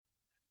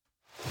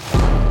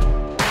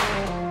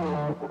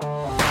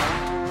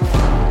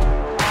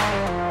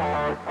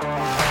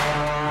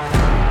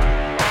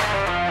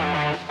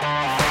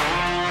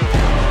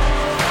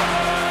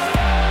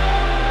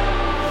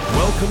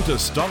to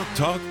Stock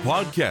Talk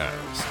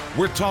Podcast,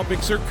 where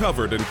topics are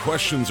covered and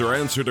questions are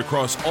answered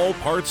across all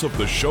parts of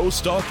the show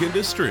stock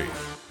industry.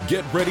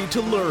 Get ready to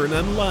learn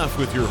and laugh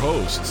with your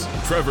hosts,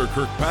 Trevor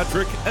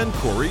Kirkpatrick and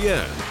Corey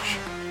Edge.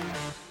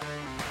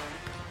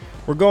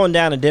 We're going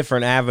down a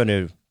different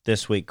avenue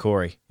this week,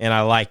 Corey, and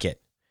I like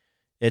it.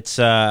 It's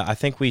I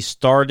think we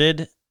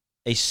started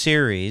a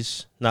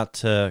series, not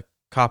to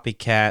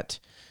copycat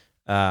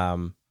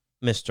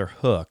Mr.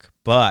 Hook,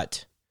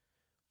 but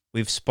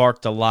we've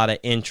sparked a lot of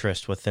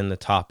interest within the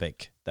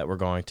topic that we're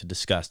going to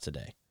discuss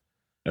today.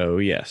 Oh,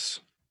 yes.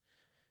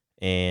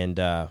 And,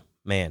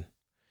 man,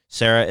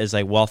 Sarah is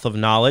a wealth of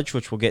knowledge,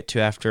 which we'll get to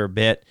after a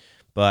bit,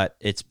 but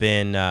it's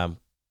been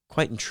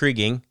quite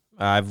intriguing.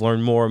 I've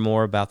learned more and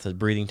more about the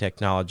breathing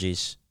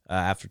technologies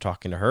after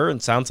talking to her, and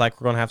sounds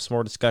like we're going to have some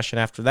more discussion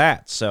after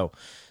that. So,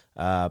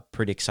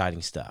 pretty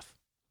exciting stuff.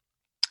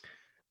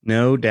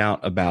 No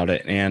doubt about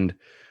it. And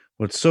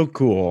what's so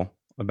cool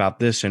about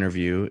this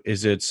interview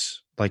is it's,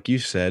 like you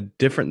said,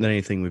 different than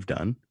anything we've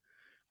done.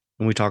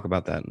 And we talk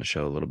about that in the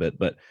show a little bit,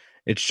 but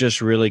it's just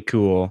really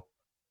cool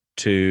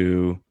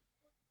to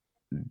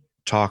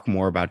talk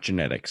more about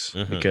genetics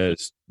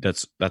because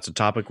that's a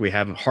topic we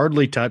haven't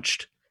hardly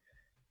touched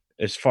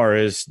as far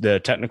as the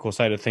technical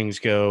side of things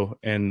go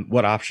and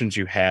what options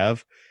you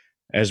have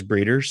as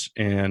breeders,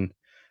 and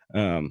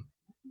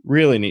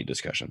really neat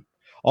discussion.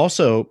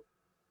 Also,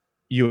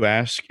 you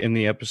asked in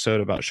the episode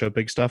about show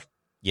pig stuff.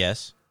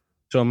 Yes.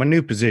 So in my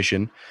new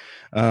position,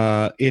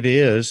 it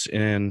is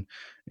in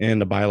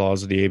the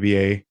bylaws of the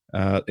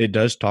ABA. It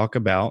does talk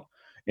about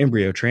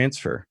embryo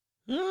transfer.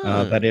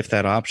 That if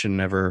that option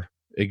never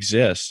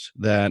exists,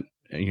 that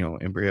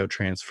embryo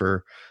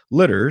transfer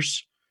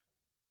litters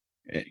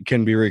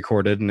can be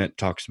recorded, and it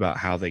talks about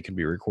how they can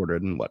be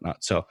recorded and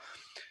whatnot. So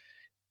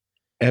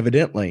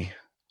evidently,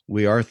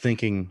 we are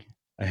thinking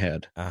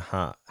ahead.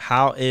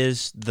 How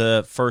is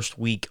the first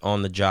week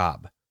on the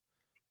job?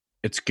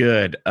 It's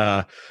good.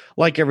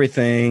 Like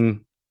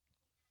everything,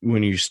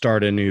 when you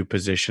start a new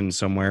position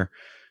somewhere,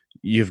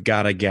 you've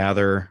got to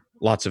gather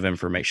lots of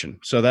information.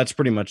 So that's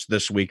pretty much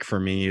this week for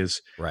me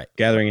is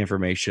gathering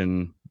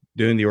information,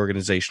 doing the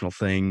organizational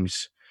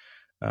things,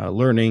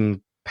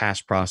 learning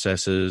past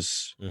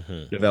processes,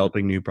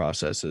 developing new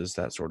processes,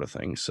 that sort of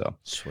thing. So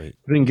sweet.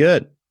 It's been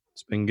good.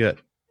 It's been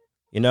good.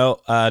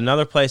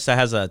 Another place that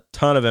has a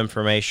ton of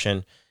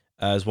information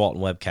is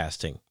Walton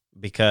Webcasting,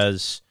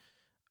 because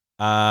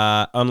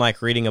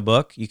unlike reading a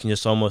book, you can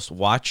just almost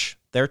watch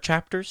their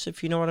chapters,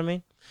 if you know what I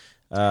mean.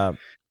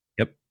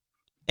 Yep.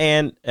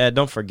 And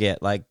don't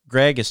forget, like,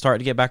 Greg is starting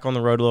to get back on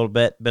the road a little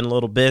bit, been a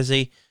little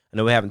busy. I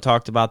know we haven't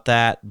talked about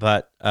that,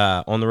 but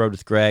On the Road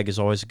with Greg is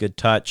always a good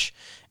touch.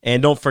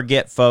 And don't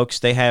forget, folks,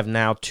 they have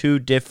now 2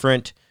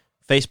 different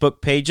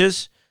Facebook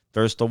pages.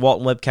 There's the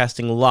Walton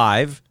Webcasting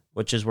Live,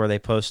 which is where they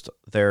post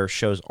their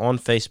shows on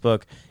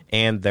Facebook,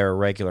 and their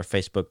regular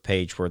Facebook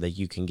page where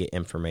you can get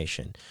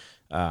information.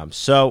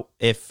 So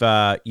if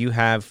you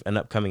have an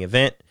upcoming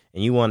event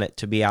and you want it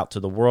to be out to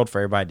the world for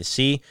everybody to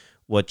see,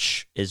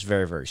 which is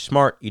very, very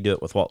smart, you do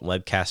it with Walton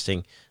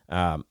Webcasting.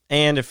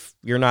 And if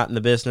you're not in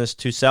the business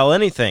to sell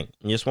anything,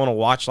 you just want to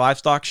watch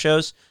livestock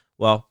shows,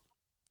 well,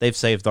 they've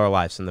saved our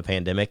lives in the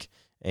pandemic,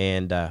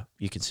 and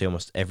you can see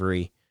almost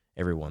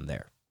everyone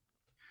there.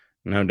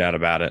 No doubt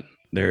about it.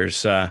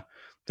 There's a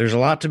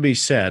lot to be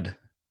said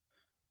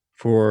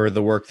for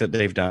the work that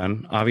they've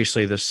done.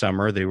 Obviously, this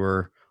summer they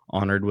were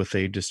honored with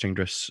a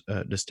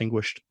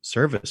distinguished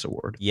service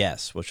award.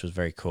 Yes, which was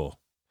very cool.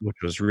 Which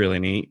was really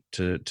neat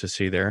to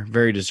see there.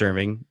 Very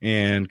deserving,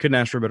 and couldn't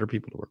ask for better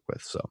people to work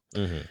with. So,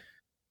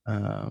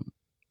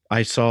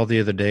 I saw the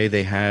other day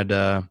they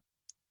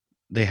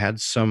had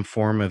some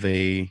form of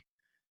a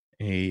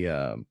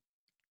I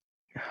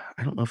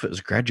don't know if it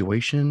was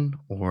graduation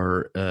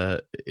or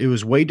it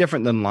was way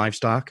different than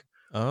livestock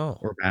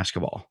or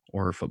basketball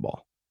or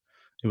football.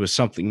 It was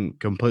something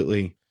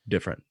completely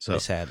different. So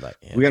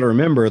we got to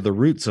remember the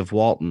roots of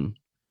Walton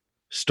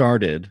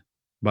started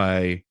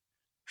by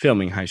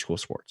filming high school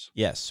sports.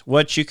 Yes,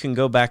 which you can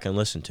go back and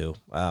listen to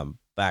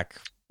back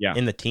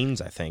in the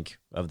teens, I think,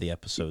 of the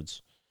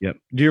episodes. Yep.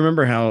 Do you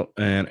remember how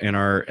in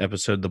our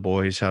episode, The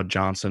Boys, how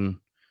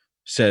Johnson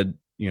said,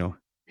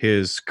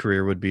 his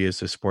career would be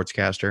as a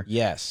sportscaster?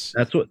 Yes.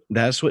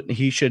 That's what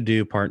he should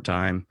do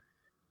part-time,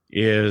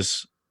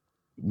 is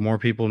more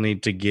people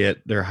need to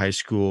get their high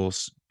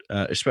schools,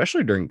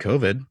 especially during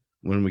COVID,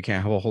 when we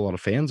can't have a whole lot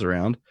of fans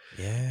around,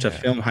 to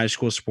film high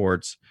school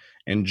sports,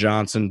 and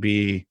Johnson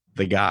be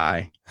the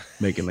guy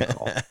making the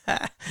call.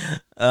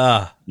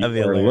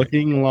 You are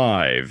looking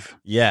live.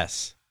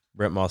 Yes.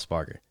 Brent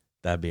Mossbarger.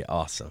 That'd be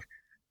awesome.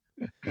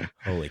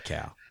 Holy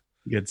cow.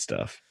 Good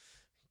stuff.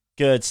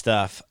 Good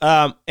stuff.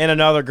 And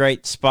another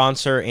great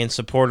sponsor and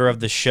supporter of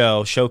the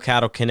show, Show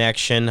Cattle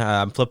Connection.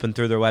 I'm flipping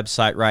through their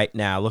website right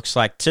now. Looks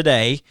like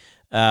today,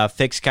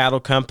 Fixed Cattle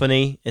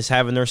Company is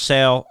having their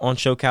sale on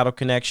Show Cattle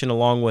Connection,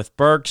 along with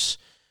Burke's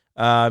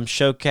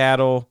Show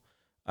Cattle.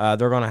 They're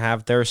going to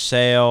have their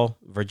sale.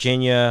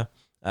 Virginia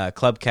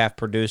Club Calf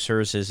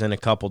Producers is in a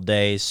couple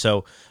days,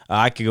 so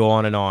I could go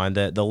on and on.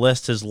 The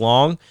list is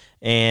long,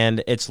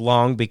 and it's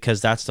long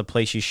because that's the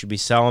place you should be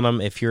selling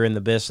them if you're in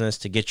the business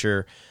to get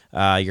your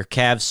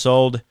calves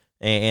sold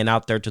and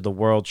out there to the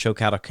world. Show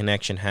Cattle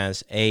Connection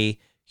has a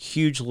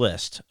huge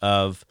list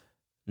of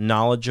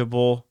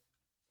knowledgeable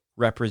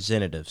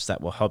representatives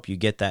that will help you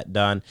get that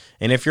done.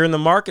 And if you're in the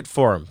market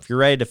for them, if you're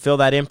ready to fill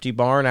that empty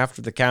barn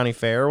after the county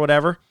fair or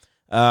whatever,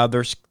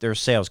 there's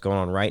sales going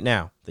on right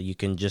now that you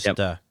can just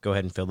go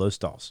ahead and fill those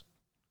stalls.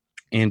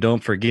 And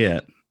don't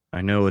forget,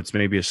 I know it's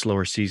maybe a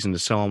slower season to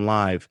sell them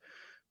live,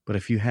 but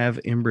if you have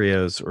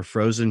embryos or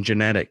frozen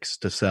genetics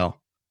to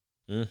sell,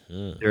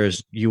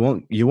 you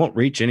won't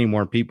reach any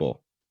more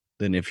people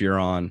than if you're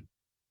on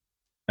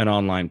an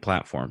online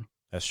platform.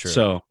 That's true.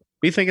 So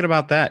be thinking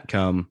about that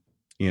come,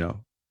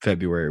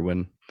 February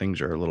when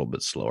things are a little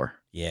bit slower.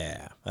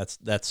 Yeah,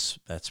 that's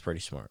pretty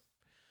smart.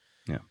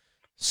 Yeah.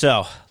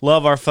 So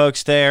love our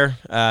folks there.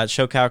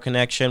 Show Cow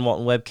Connection,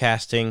 Walton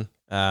Webcasting,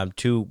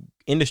 two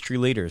industry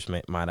leaders,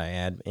 might I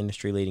add,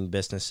 industry leading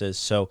businesses.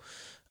 So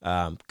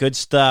good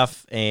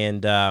stuff.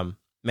 And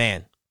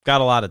man,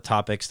 got a lot of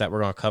topics that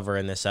we're going to cover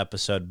in this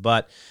episode,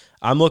 but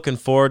I'm looking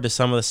forward to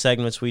some of the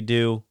segments we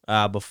do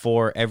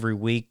before every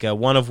week.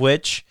 One of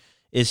which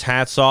is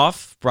Hats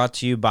Off, brought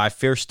to you by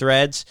Fierce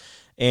Threads.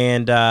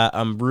 And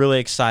I'm really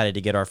excited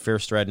to get our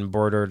Fierce Thread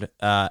embroidered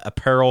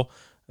apparel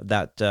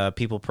that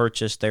people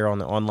purchase there on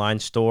the online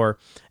store.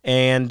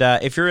 And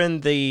if you're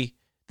in the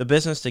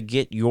business to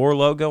get your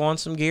logo on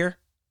some gear,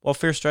 well,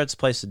 Fierce Thread's the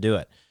place to do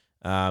it.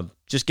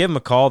 Just give them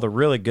a call. They're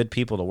really good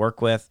people to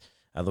work with.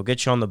 They'll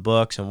get you on the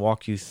books and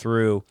walk you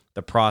through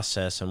the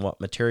process and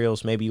what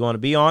materials maybe you want to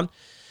be on.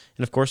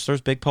 And, of course,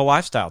 there's Big Pole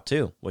Lifestyle,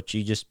 too, which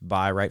you just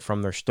buy right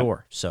from their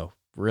store. So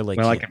really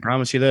well, I can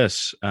promise you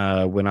this.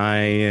 When I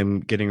am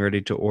getting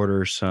ready to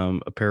order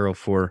some apparel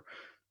for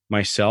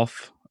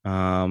myself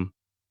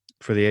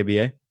for the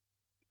ABA,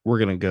 we're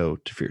going to go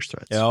to Fierce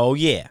Threads. Oh,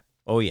 yeah.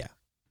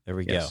 There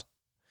we go.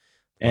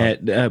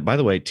 And by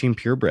the way, Team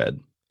Purebred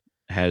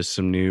has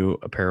some new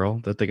apparel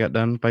that they got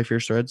done by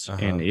Fierce Threads,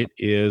 and it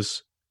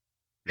is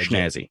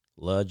snazzy.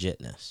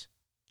 Legitness.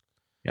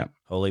 Yeah.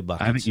 Holy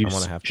buckets. I haven't used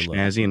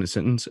snazzy in a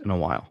sentence in a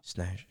while.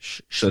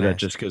 So that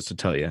just goes to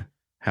tell you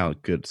how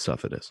good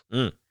stuff it is.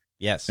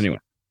 Yes. Anyway.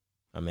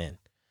 I'm in.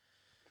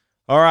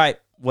 All right.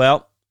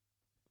 Well,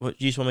 you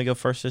just want me to go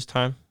first this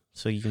time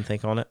so you can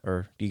think on it,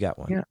 or do you got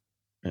one? Yeah.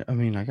 I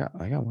mean, I got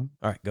one.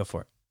 All right, go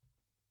for it.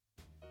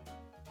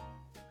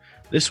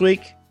 This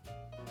week,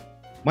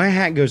 my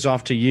hat goes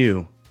off to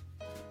you,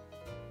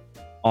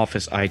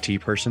 office IT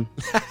person.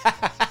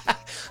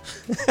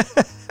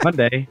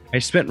 Monday, I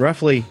spent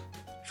roughly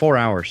 4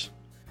 hours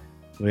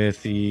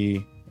with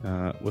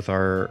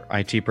our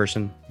IT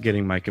person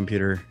getting my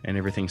computer and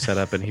everything set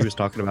up, and he was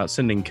talking about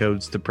sending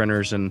codes to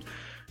printers, and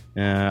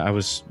I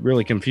was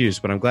really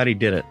confused, but I'm glad he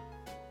did it.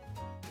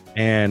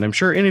 And I'm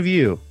sure any of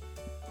you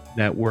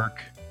that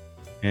work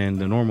in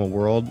the normal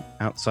world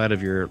outside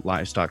of your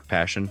livestock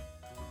passion,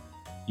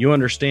 you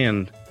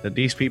understand that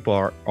these people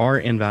are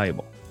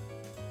invaluable.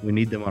 We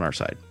need them on our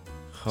side.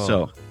 Oh.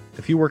 So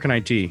if you work in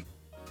IT,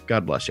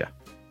 God bless you.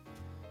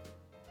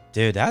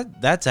 Dude,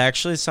 that's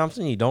actually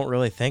something you don't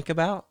really think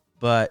about,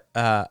 but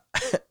Trevor,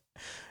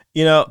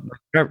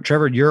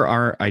 you're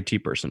our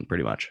IT person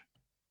pretty much.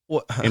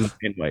 In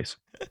ways.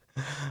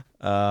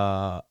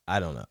 I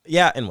don't know.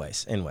 Yeah, in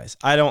ways.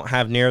 I don't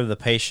have near the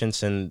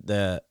patience and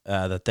the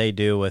that they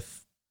do with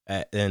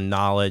and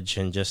knowledge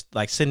and just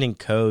like sending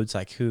codes.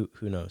 Like who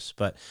knows?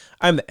 But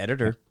I'm the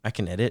editor. I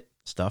can edit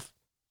stuff.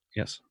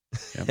 Yes.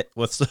 Yep.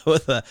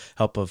 with the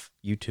help of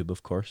YouTube,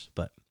 of course.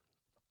 But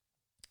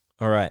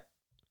all right.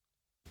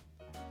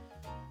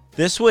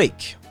 This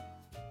week,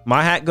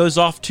 my hat goes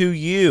off to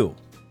you,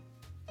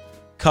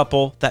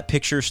 couple that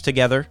pictures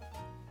together.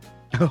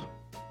 Oh.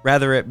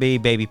 Rather it be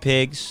baby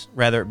pigs,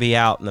 rather it be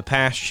out in the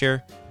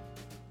pasture.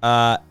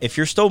 If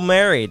you're still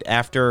married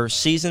after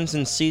seasons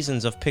and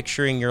seasons of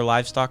picturing your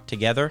livestock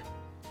together,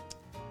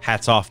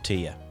 hats off to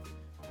you.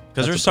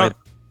 Because there's some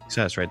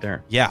success right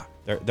there. Yeah,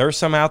 there's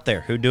some out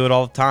there who do it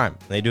all the time.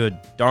 They do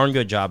a darn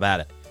good job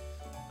at it.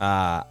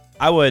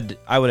 I would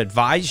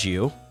advise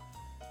you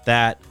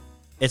that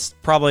it's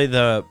probably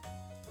the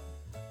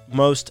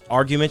most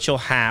arguments you'll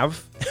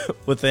have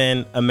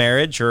within a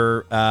marriage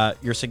or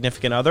your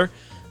significant other.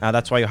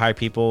 That's why you hire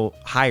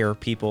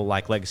people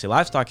like Legacy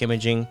Livestock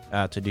Imaging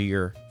to do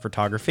your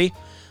photography.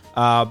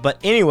 But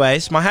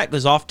anyways, my hat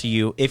goes off to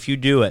you if you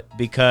do it,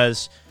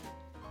 because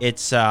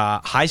it's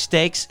high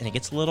stakes and it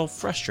gets a little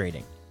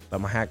frustrating.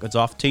 But my hat goes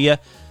off to you,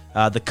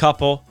 the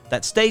couple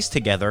that stays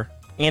together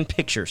and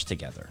pictures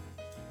together.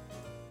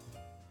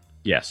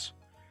 Yes.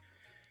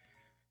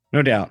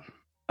 No doubt.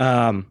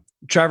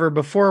 Trevor,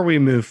 before we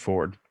move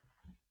forward,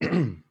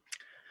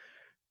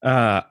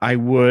 I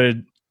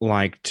would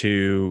like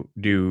to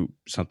do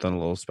something a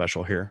little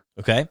special here.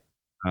 Okay.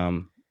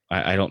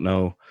 I don't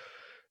know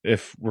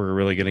if we're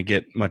really going to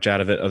get much out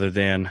of it other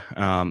than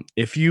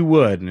if you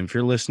would, and if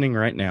you're listening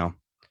right now,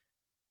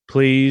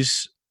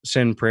 please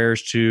send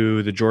prayers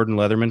to the Jordan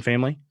Leatherman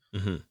family.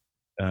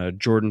 Mm-hmm.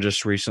 Jordan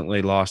just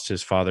recently lost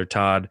his father,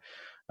 Todd,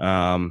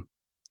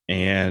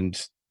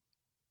 and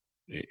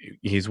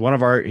he's one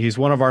of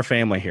our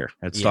family here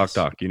at Stock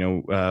Talk.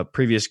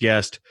 Previous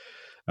guest,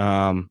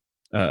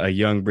 a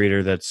young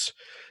breeder that's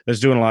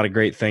doing a lot of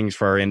great things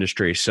for our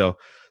industry. So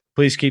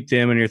please keep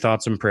them in your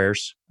thoughts and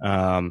prayers.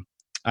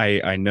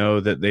 I know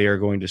that they are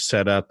going to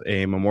set up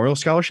a memorial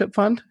scholarship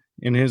fund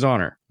in his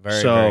honor.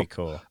 Very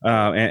cool.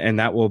 And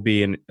that will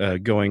be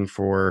going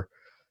for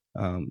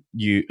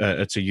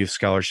it's a youth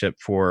scholarship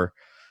for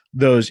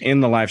those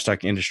in the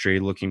livestock industry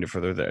looking to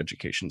further their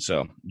education.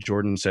 So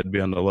Jordan said be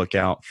on the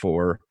lookout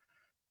for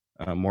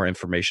more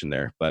information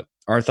there. But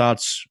our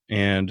thoughts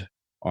and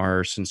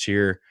our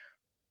sincere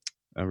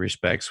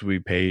respects we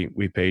pay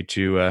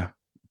to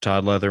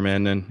Todd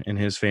Leatherman and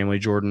his family,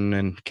 Jordan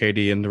and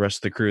Katie and the rest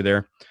of the crew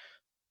there.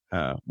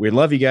 We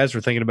love you guys.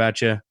 We're thinking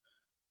about you.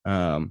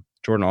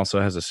 Jordan also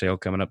has a sale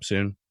coming up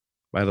soon,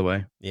 by the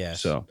way. Yeah.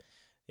 So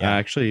yeah. I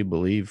actually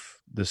believe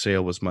the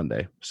sale was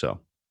Monday. So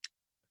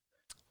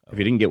if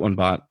you didn't get one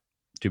bought,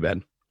 too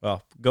bad.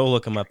 Well, go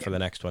look him up for the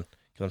next one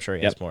because I'm sure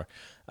he has more.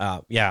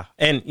 Yeah.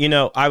 And,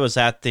 I was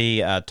at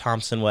the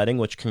Thompson wedding,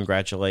 which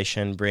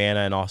congratulations,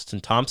 Brianna and Austin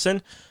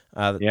Thompson.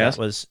 That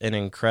was an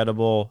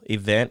incredible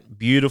event,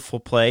 beautiful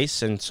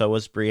place. And so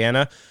was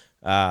Brianna.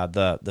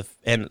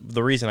 And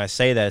the reason I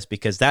say that is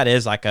because that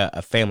is like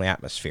a family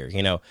atmosphere.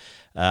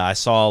 I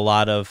saw a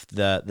lot of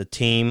the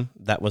team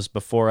that was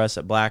before us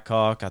at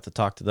Blackhawk. Got to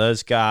talk to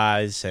those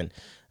guys and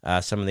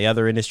some of the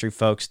other industry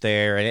folks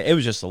there, and it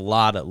was just a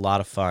lot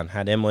of fun.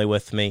 Had Emily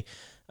with me,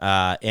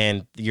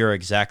 and you're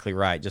exactly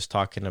right. Just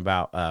talking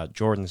about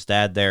Jordan's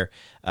dad there,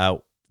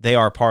 they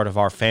are part of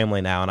our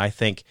family now, and I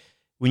think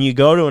when you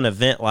go to an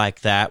event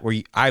like that,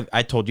 where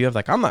I told you, I was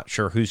like, I'm not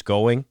sure who's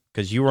going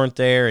because you weren't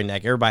there, and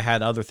like everybody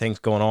had other things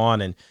going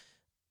on, and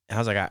I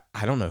was like,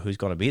 I don't know who's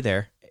going to be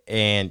there,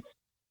 and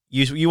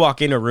you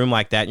walk into a room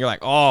like that, and you're like,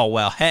 oh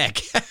well, heck,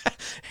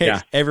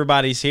 yeah,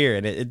 everybody's here,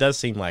 and it does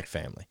seem like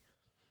family.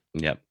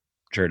 Yep,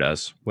 sure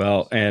does.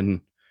 Well, and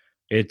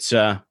it's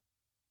I'm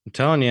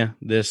telling you,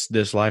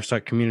 this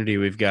livestock community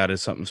we've got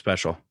is something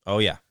special. Oh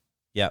yeah,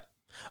 yep.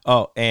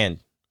 Oh, and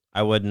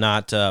I would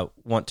not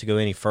want to go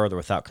any further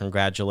without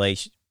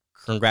congratulating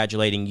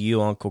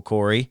you, Uncle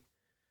Corey.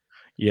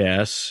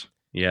 Yes,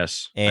 and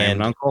I am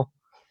an uncle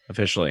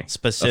officially.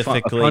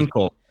 Specifically, a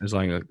uncle, as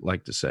I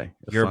like to say.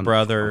 Your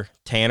brother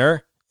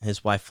Tanner,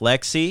 his wife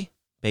Lexi,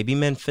 baby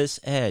Memphis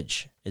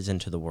Edge is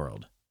into the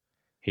world.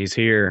 He's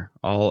here,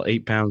 all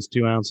 8 pounds,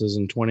 2 ounces,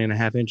 and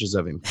 20.5 inches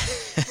of him.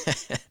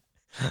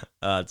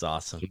 That's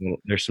awesome.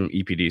 There's some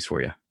EPDs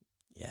for you.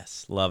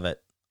 Yes, love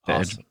it. The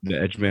Awesome.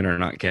 edge men are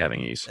not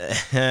calving these.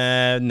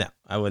 No,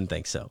 I wouldn't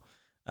think so.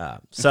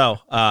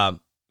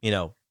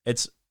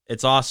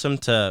 It's awesome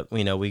to,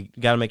 we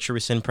got to make sure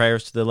we send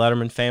prayers to the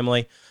Letterman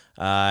family.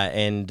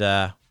 And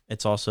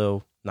it's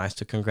also nice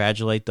to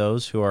congratulate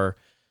those who are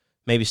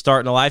maybe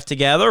starting a life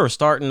together or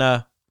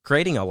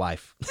creating a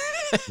life.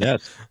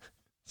 Yes.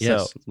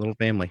 Yes, little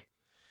family.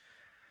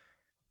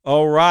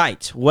 All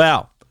right.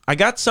 Well, I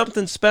got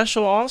something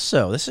special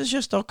also. This is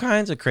just all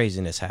kinds of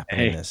craziness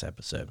happening in this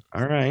episode.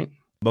 All right.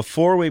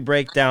 Before we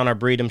break down our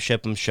Breed 'em,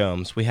 Ship 'em, Show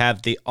 'ems, we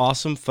have the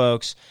awesome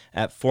folks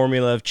at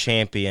Formula of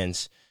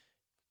Champions,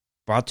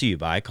 brought to you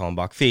by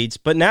Kalmbach Feeds.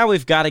 But now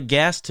we've got a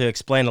guest to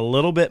explain a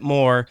little bit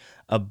more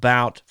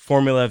about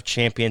Formula of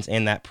Champions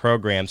and that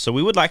program. So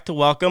we would like to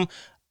welcome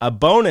a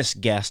bonus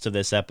guest to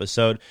this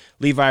episode,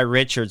 Levi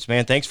Richards.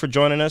 Man, thanks for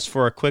joining us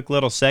for a quick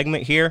little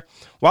segment here.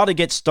 While to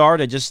get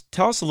started, just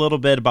tell us a little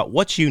bit about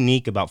what's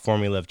unique about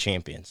Formula of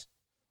Champions.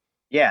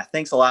 Yeah,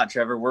 thanks a lot,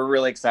 Trevor. We're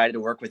really excited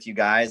to work with you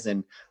guys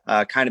and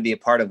kind of be a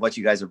part of what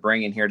you guys are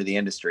bringing here to the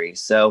industry.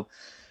 So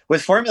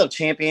with Formula of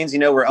Champions,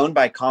 we're owned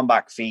by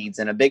Kalmbach Feeds.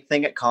 And a big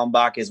thing at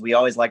Kalmbach is we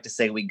always like to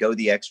say we go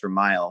the extra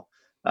mile,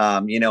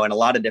 in a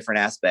lot of different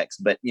aspects.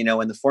 But, in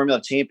the Formula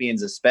of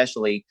Champions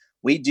especially,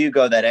 we do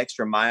go that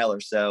extra mile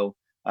or so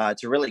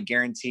to really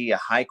guarantee a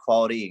high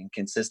quality and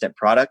consistent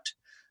product.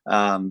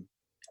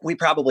 We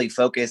probably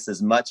focus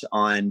as much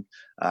on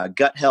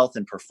gut health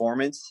and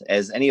performance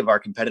as any of our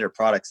competitor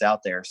products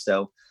out there.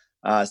 So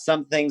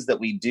some things that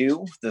we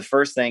do, the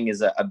first thing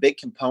is a big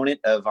component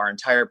of our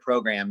entire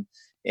program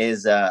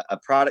is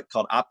a product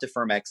called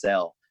Optifirm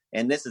XL.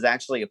 And this is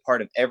actually a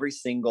part of every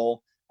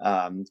single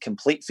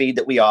complete feed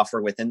that we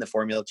offer within the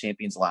Formula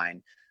Champions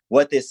line.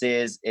 What this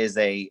is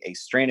a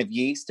strain of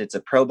yeast. It's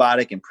a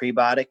probiotic and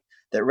prebiotic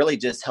that really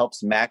just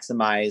helps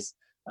maximize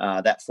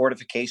that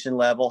fortification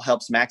level,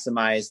 helps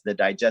maximize the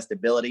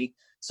digestibility.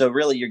 So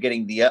really you're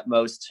getting the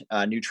utmost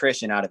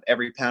nutrition out of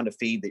every pound of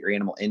feed that your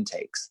animal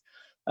intakes.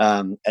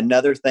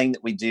 Another thing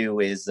that we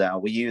do is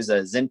we use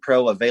a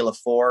Zenpro Avela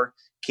 4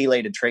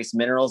 chelated trace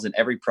minerals in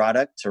every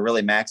product to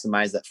really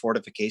maximize that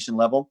fortification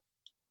level.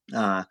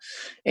 And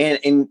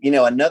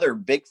another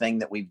big thing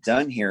that we've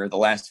done here the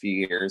last few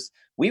years,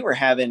 we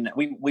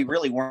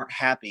really weren't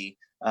happy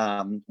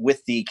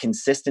with the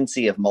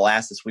consistency of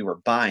molasses we were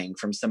buying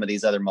from some of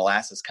these other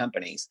molasses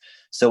companies.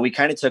 So we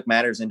kind of took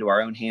matters into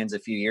our own hands a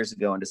few years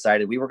ago and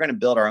decided we were going to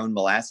build our own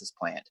molasses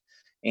plant.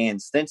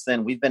 And since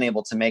then, we've been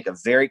able to make a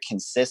very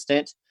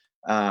consistent,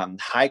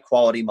 high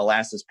quality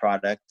molasses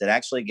product that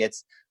actually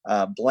gets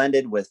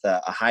blended with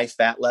a high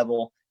fat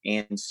level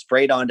and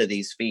sprayed onto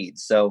these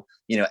feeds. So,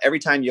 every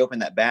time you open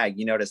that bag,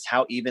 you notice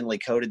how evenly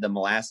coated the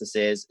molasses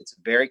is. It's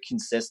very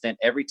consistent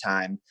every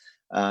time.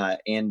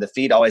 And the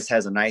feed always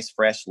has a nice,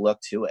 fresh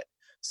look to it.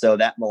 So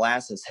that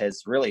molasses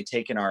has really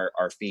taken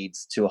our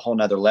feeds to a whole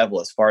nother level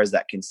as far as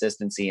that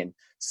consistency and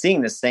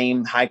seeing the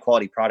same high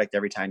quality product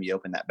every time you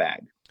open that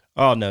bag.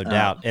 Oh, no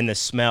doubt. And the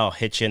smell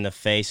hits you in the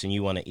face and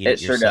you want to eat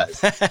it yourself. It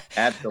sure does.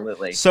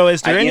 Absolutely. So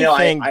is there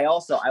anything?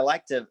 I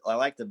like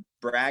to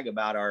brag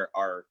about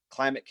our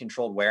climate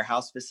controlled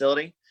warehouse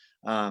facility.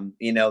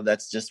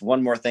 That's just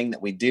one more thing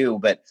that we do,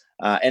 but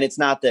and it's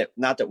not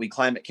that we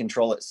climate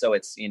control it so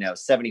it's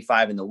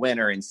 75 in the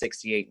winter and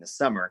 68 in the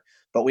summer,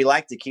 but we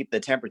like to keep the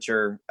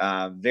temperature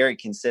very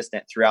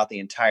consistent throughout the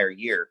entire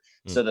year.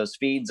 So those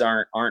feeds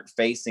aren't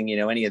facing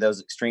any of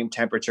those extreme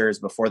temperatures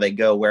before they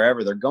go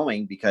wherever they're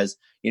going, because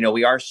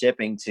we are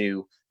shipping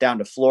down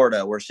to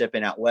Florida, we're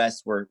shipping out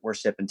west, we're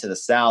shipping to the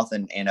south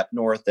and up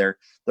north. They're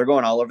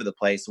going all over the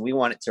place. We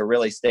want it to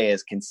really stay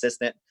as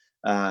consistent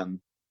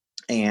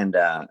and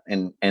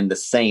the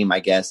same, I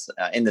guess,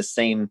 in the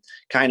same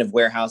kind of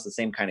warehouse, the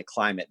same kind of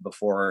climate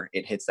before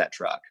it hits that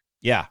truck.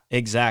 Yeah,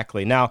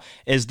 exactly. Now,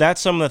 is that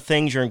some of the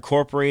things you're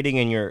incorporating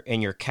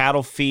in your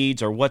cattle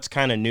feeds, or what's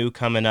kind of new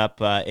coming up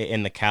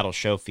in the cattle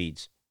show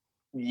feeds?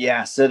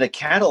 Yeah, so the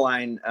cattle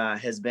line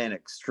has been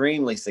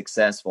extremely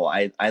successful.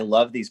 I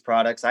love these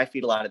products. I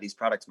feed a lot of these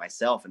products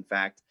myself, in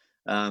fact.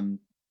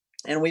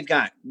 And we've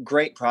got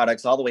great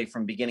products all the way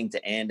from beginning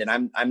to end.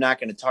 And I'm not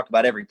going to talk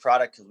about every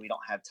product because we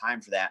don't have time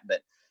for that.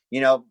 But,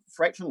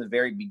 right from the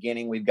very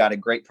beginning, we've got a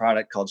great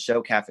product called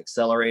Show Calf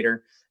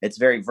Accelerator. It's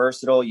very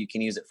versatile. You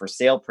can use it for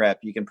sale prep.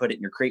 You can put it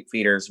in your creep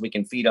feeders. We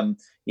can feed them,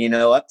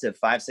 up to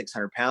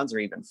 500-600 pounds or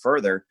even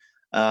further.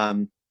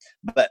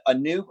 But a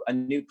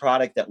new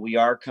product that we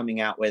are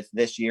coming out with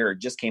this year, or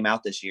just came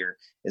out this year,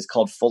 is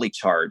called Fully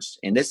Charged.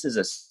 And this is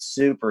a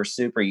super,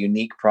 super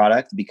unique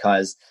product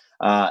because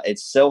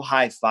it's so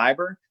high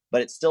fiber,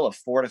 but it's still a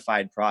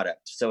fortified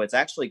product. So it's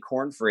actually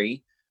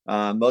corn-free.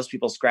 Most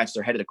people scratch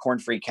their head at a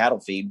corn-free cattle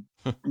feed,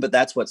 but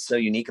that's what's so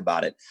unique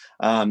about it.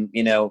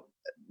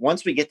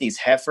 Once we get these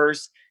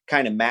heifers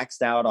kind of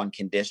maxed out on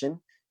condition,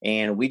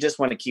 and we just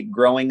want to keep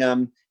growing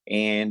them,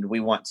 and we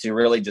want to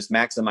really just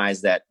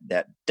maximize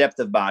that depth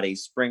of body,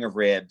 spring of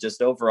rib,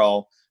 just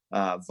overall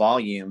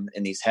volume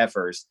in these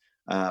heifers,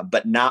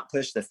 but not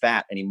push the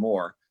fat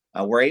anymore.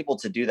 We're able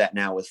to do that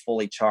now with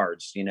Fully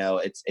Charged.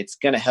 It's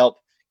going to help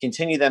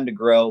continue them to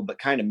grow, but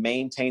kind of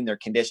maintain their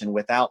condition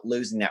without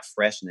losing that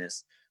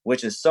freshness,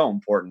 which is so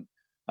important.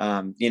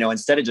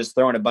 Instead of just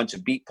throwing a bunch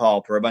of beet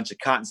pulp or a bunch of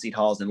cottonseed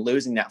hulls and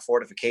losing that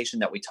fortification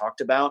that we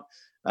talked about,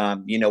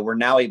 we're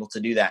now able to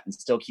do that and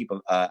still keep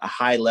a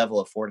high level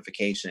of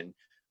fortification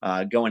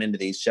going into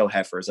these show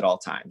heifers at all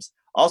times.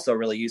 Also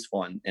really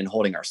useful in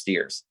holding our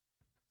steers.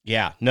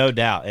 Yeah, no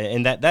doubt.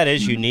 And that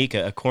is unique,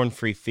 a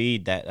corn-free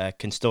feed that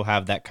can still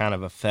have that kind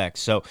of effect.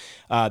 So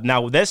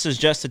now this is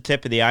just the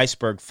tip of the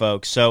iceberg,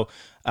 folks. So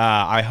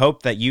I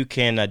hope that you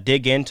can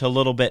dig into a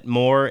little bit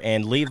more.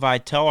 And Levi,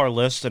 tell our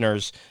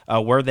listeners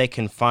where they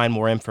can find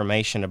more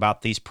information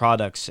about these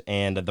products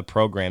and the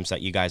programs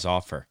that you guys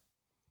offer.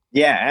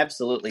 Yeah,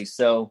 absolutely.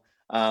 So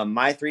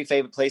my 3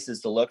 favorite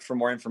places to look for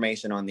more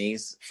information on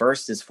these.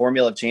 First is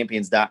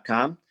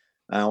formulaofchampions.com.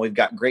 We've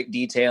got great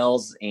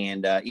details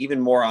and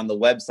even more on the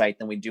website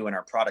than we do in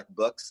our product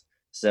books.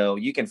 So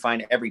you can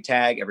find every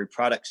tag, every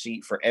product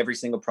sheet for every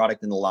single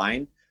product in the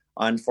line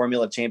on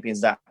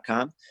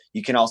formulaofchampions.com.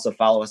 You can also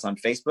follow us on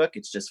Facebook.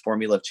 It's just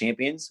Formula of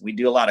Champions. We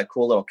do a lot of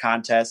cool little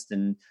contests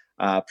and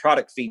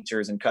product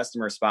features and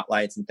customer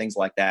spotlights and things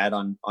like that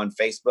on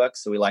Facebook.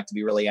 So we like to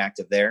be really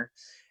active there.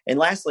 And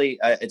lastly,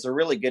 it's a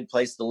really good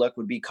place to look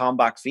would be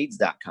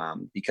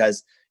kalmbachfeeds.com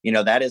because,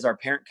 that is our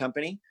parent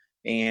company.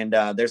 And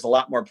there's a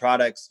lot more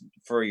products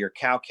for your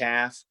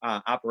cow-calf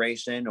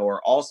operation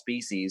or all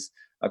species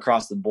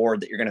across the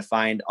board that you're going to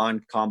find on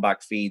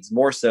Kalmbach Feeds,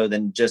 more so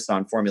than just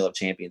on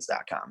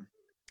formulaofchampions.com.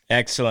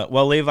 Excellent.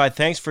 Well, Levi,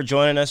 thanks for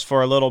joining us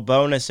for a little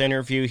bonus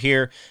interview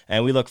here,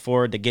 and we look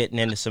forward to getting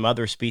into some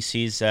other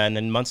species in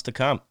the months to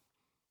come.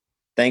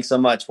 Thanks so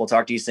much. We'll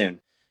talk to you soon.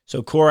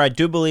 So, Corey, I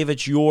do believe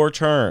it's your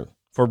turn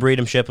for Breed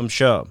 'em Ship 'em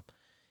Show.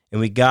 And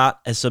we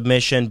got a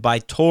submission by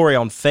Tori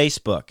on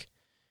Facebook.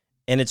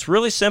 And it's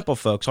really simple,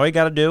 folks. All you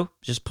got to do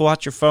is just pull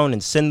out your phone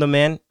and send them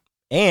in.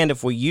 And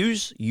if we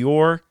use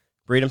your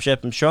Breed 'em,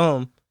 Ship 'em, Show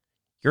 'em,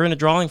 you're in a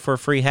drawing for a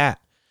free hat.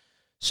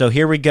 So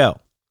here we go.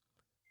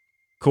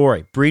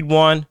 Corey, Breed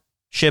 1,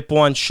 Ship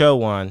 1, Show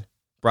 1,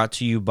 brought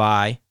to you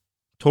by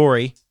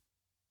Tori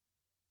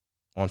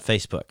on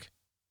Facebook.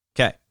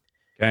 Okay.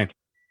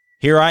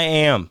 Here I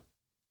am,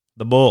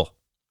 the bull.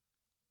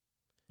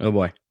 Oh,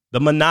 boy. The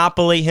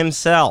Monopoly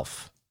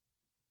himself.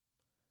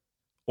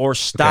 Or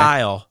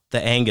Style,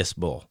 the Angus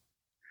bull.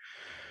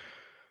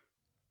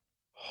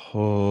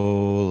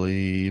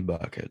 Holy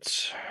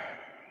buckets.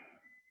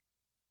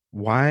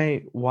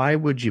 Why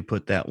would you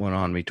put that one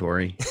on me,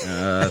 Tori?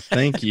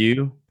 Thank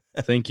you.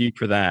 Thank you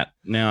for that.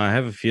 Now, I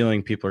have a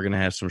feeling people are going to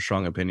have some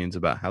strong opinions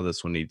about how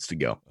this one needs to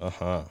go.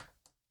 Uh-huh.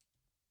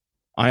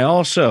 I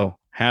also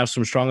have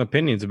some strong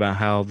opinions about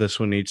how this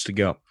one needs to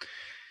go.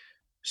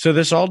 So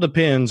this all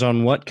depends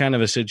on what kind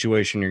of a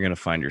situation you're going to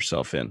find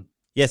yourself in.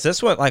 Yes,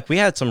 this one, like we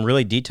had some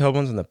really detailed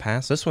ones in the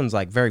past. This one's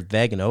like very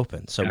vague and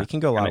open, so we can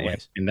go a lot of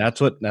ways. And that's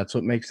what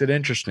makes it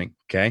interesting.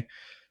 Okay.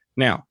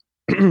 Now,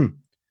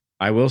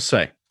 I will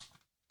say,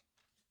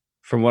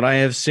 from what I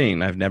have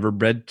seen, I've never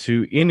bred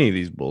to any of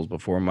these bulls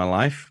before in my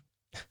life,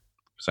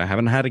 because I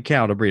haven't had a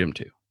cow to breed them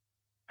to.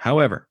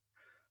 However,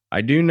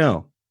 I do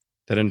know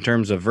that in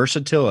terms of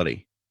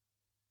versatility,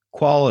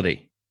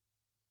 quality,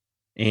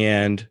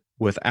 and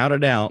without a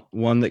doubt,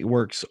 one that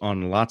works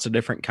on lots of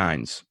different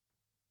kinds,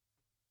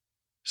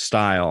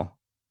 style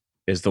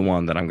is the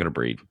one that I'm going to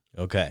breed.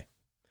 Okay.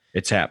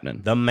 It's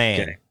happening. The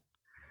man. Okay.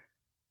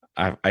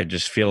 I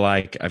just feel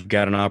like I've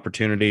got an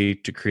opportunity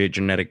to create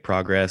genetic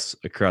progress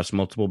across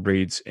multiple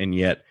breeds, and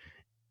yet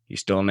he's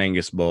still an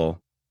Angus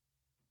bull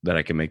that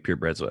I can make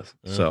purebreds with.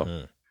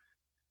 So,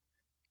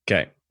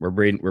 okay, we're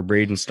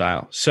breeding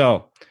style.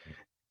 So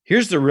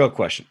here's the real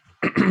question.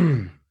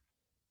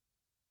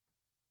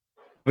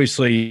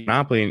 Obviously,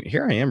 Monopoly,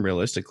 here I am,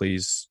 realistically,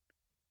 he's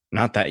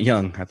not that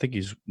young. I think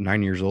he's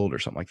 9 years old or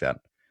something like that.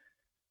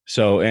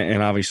 So,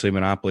 and obviously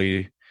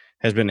Monopoly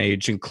has been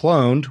aged and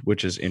cloned,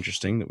 which is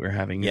interesting that we're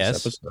having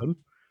this episode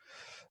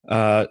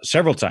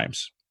several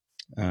times,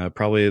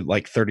 probably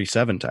like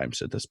 37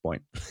 times at this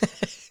point.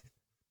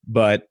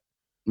 But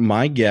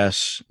my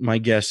guess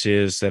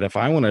is that if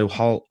I want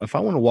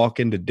to walk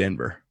into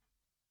Denver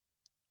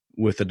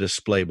with a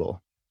display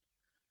bull,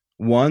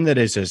 one that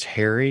is as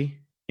hairy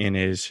and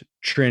as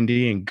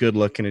trendy and good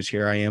looking as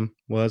Here I Am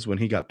was when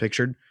he got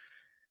pictured,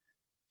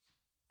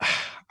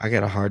 I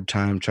got a hard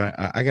time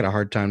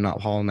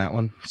not hauling that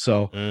one.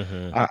 So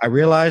I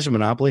realize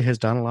Monopoly has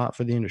done a lot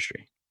for the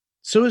industry.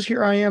 So is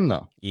Here I Am,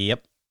 though.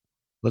 Yep.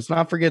 Let's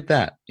not forget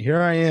that. Here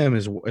I Am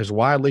is as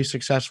widely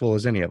successful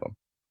as any of them.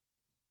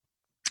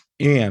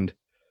 And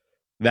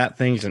that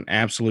thing's an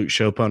absolute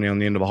show pony on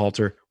the end of a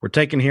halter. We're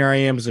taking Here I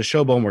Am as a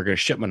show bone. We're going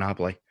to ship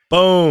Monopoly.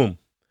 Boom.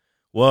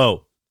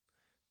 Whoa.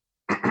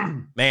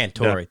 Man,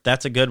 Tori,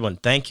 that's a good one.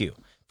 Thank you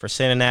for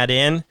sending that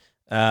in.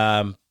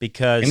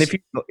 Because and if you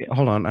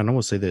hold on, I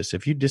will say this: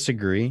 if you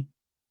disagree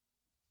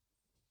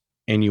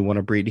and you want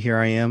to breed Here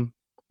I Am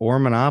or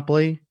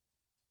Monopoly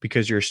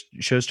because you're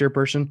a show steer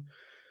person,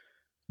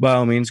 by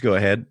all means go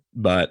ahead.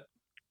 But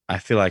I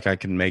feel like I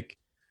can make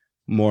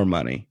more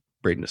money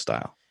breeding a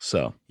style.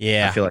 So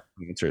yeah, I feel like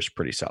the answer is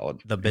pretty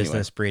solid. The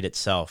business breed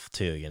itself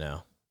too,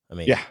 I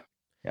mean, yeah.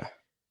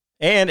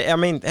 And I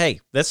mean, hey,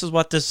 this is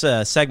what this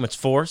segment's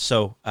for.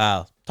 So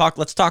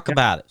let's talk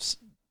about it.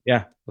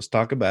 Yeah, let's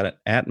talk about it.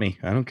 At me.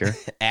 I don't care.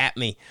 At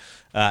me.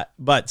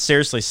 But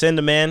seriously, send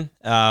them in.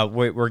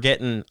 We're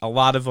getting a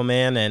lot of them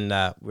in,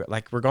 and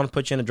we're going to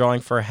put you in a drawing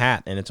for a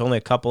hat, and it's only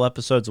a couple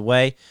episodes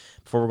away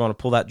before we're going to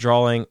pull that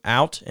drawing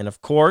out. And,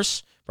 of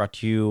course, brought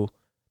to you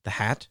the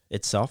hat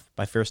itself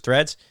by Fierce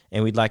Threads,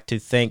 and we'd like to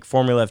thank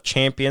Formula F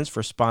Champions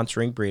for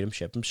sponsoring Breed 'em,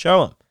 Ship 'em,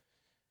 Show 'em.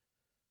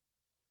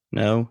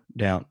 No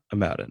doubt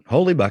about it.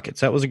 Holy buckets.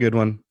 That was a good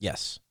one.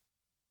 Yes.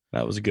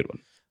 That was a good one.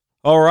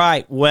 All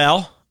right.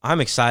 Well, I'm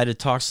excited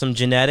to talk some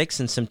genetics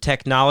and some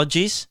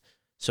technologies.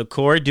 So,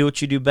 Corey, do what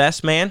you do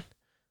best, man.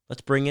 Let's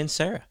bring in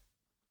Sarah.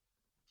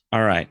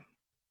 All right.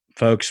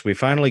 Folks, we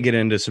finally get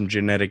into some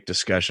genetic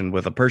discussion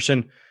with a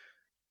person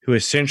who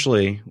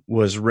essentially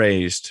was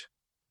raised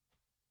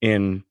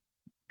in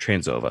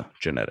Transova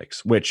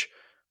genetics, which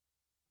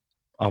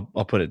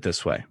I'll put it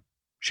this way.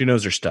 She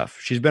knows her stuff.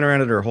 She's been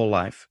around it her whole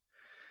life.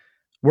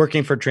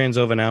 Working for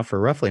Transova now for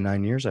roughly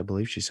 9 years, I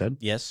believe she said.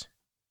 Yes.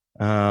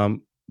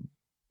 And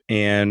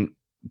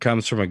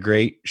comes from a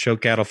great show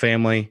cattle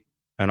family,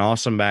 an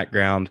awesome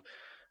background,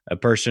 a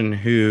person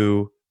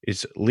who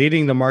is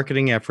leading the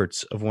marketing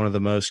efforts of one of the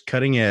most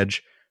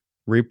cutting-edge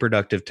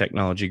reproductive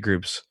technology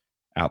groups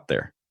out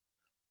there.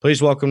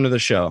 Please welcome to the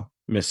show,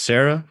 Miss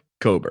Sarah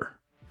Kober.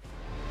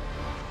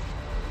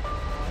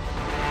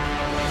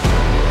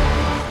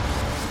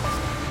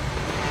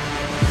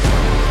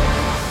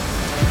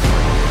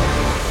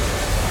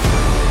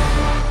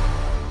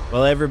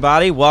 Well,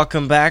 everybody,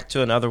 welcome back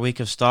to another week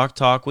of Stock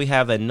Talk. We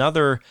have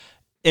another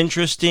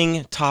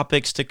interesting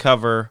topics to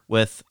cover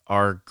with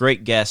our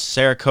great guest.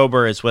 Sarah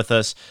Kober is with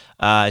us,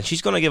 and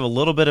she's going to give a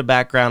little bit of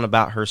background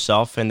about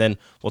herself, and then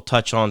we'll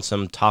touch on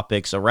some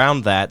topics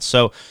around that.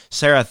 So,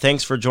 Sarah,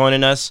 thanks for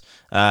joining us.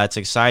 It's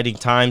exciting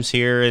times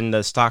here in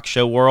the stock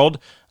show world.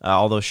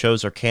 Although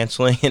shows are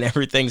canceling and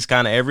everything's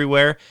kind of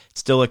everywhere, it's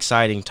still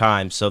exciting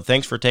times. So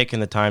thanks for taking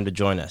the time to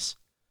join us.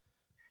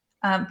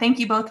 Thank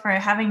you both for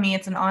having me.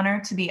 It's an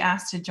honor to be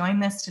asked to join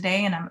this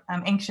today, and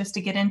I'm anxious to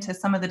get into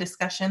some of the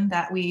discussion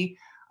that we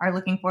are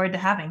looking forward to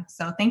having.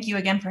 So thank you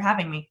again for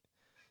having me.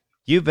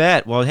 You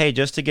bet. Well, hey,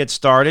 just to get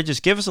started,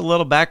 just give us a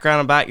little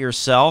background about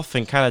yourself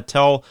and kind of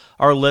tell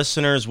our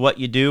listeners what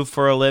you do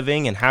for a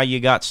living and how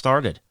you got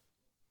started.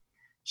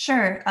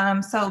 Sure.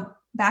 So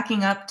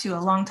backing up to a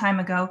long time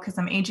ago because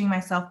I'm aging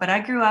myself, but I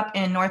grew up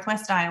in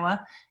Northwest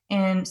Iowa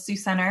in Sioux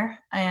Center,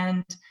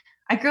 and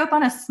I grew up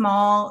on a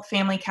small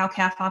family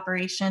cow-calf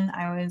operation.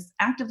 I was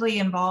actively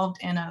involved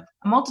in a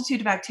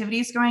multitude of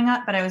activities growing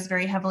up, but I was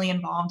very heavily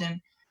involved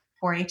in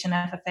 4-H and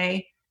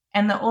FFA.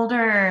 And the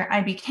older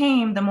I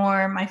became, the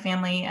more my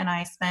family and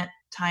I spent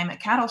time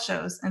at cattle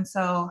shows. And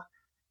so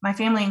my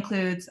family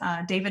includes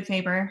David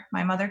Faber,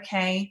 my mother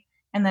Kay,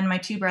 and then my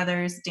two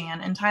brothers,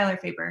 Dan and Tyler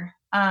Faber.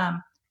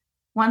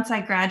 Once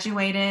I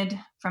graduated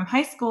from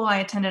high school, I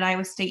attended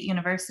Iowa State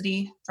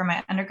University for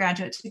my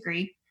undergraduate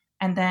degree.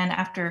 And then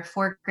after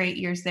 4 great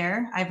years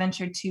there, I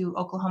ventured to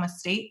Oklahoma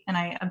State and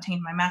I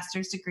obtained my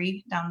master's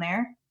degree down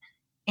there.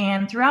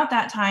 And throughout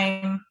that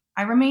time,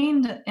 I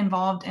remained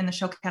involved in the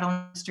show cattle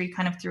industry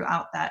kind of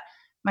throughout that.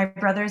 My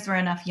brothers were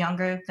enough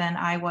younger than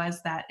I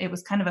was that it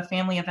was kind of a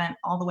family event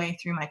all the way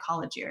through my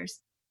college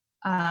years.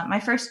 My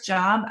first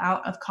job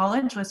out of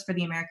college was for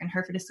the American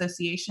Hereford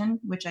Association,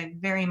 which I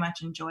very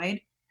much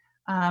enjoyed.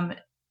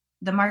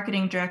 The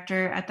marketing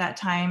director at that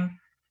time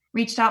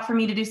reached out for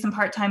me to do some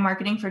part-time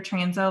marketing for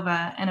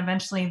Transova, and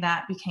eventually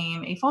that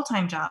became a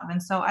full-time job.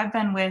 And so I've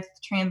been with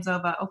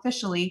Transova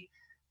officially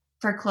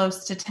for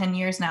close to 10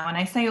 years now. And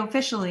I say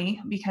officially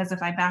because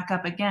if I back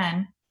up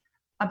again,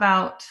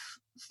 about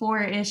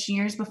 4-ish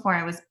years before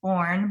I was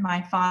born,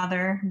 my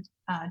father,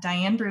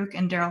 Diane Brook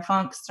and Daryl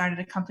Funk, started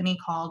a company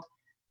called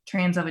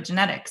Transova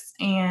Genetics.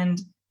 And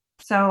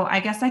so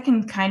I guess I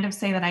can kind of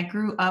say that I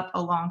grew up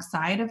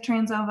alongside of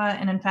Transova.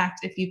 And in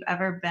fact, if you've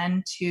ever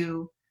been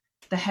to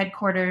the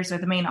headquarters or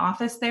the main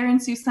office there in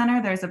Sioux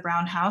Center, there's a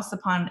brown house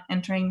upon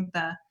entering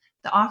the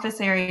office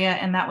area.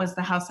 And that was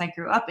the house I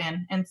grew up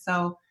in. And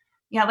so,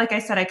 yeah, like I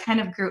said, I kind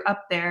of grew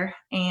up there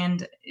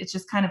and it's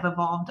just kind of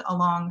evolved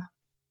along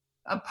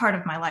a part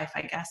of my life,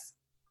 I guess.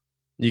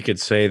 You could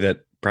say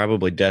that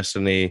probably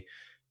destiny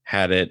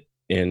had it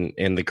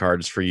in the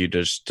cards for you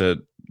just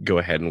to go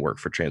ahead and work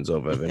for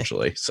Transova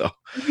eventually. So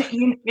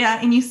yeah,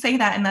 and you say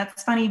that, and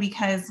that's funny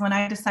because when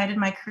I decided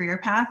my career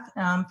path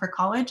for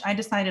college, I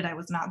decided I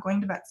was not going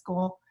to vet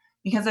school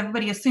because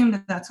everybody assumed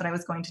that that's what I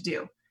was going to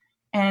do.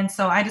 And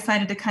so I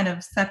decided to kind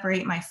of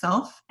separate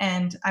myself,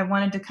 and I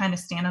wanted to kind of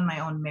stand on my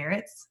own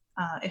merits,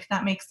 if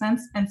that makes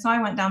sense. And so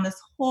I went down this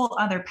whole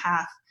other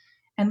path.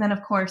 And then,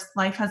 of course,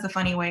 life has a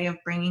funny way of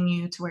bringing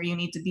you to where you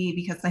need to be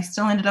because I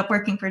still ended up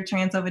working for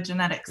Transova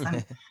Genetics,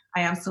 and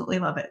I absolutely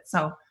love it.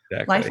 So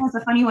exactly. Life has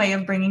a funny way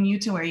of bringing you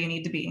to where you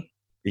need to be.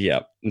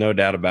 Yeah, no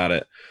doubt about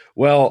it.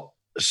 Well,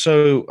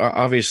 so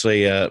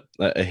obviously a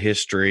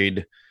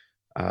historied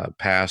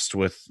past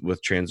with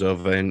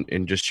Transova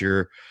and just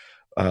your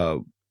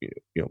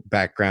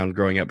background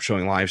growing up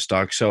showing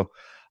livestock. So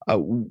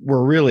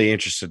we're really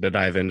interested to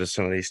dive into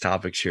some of these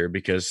topics here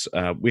because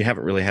we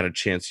haven't really had a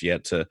chance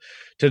yet to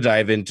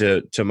dive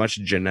into much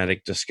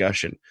genetic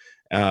discussion,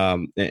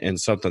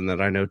 and something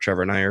that I know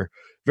Trevor and I are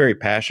very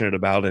passionate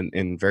about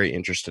and very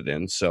interested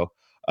in. So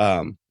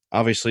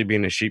obviously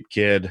being a sheep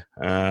kid,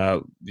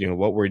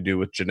 what we do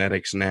with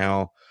genetics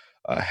now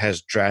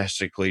has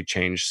drastically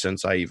changed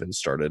since I even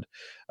started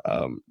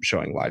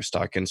showing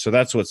livestock. And so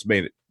that's what's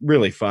made it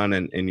really fun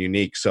and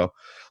unique. So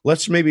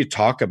let's maybe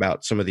talk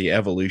about some of the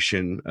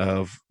evolution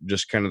of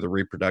just kind of the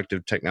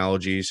reproductive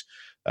technologies,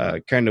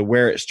 kind of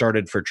where it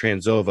started for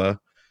Transova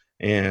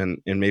and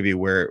maybe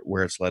where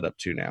it's led up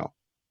to now.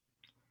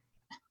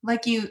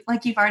 Like you've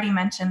already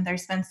mentioned,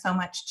 there's been so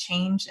much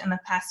change in the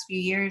past few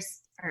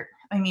years, or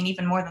I mean,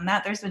 even more than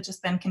that, there's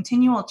just been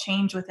continual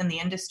change within the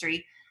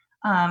industry.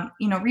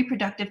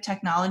 Reproductive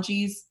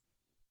technologies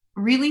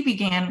really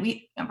began,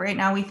 right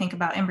now we think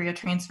about embryo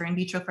transfer, in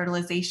vitro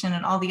fertilization,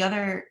 and all the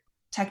other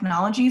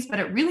technologies, but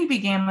it really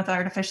began with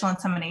artificial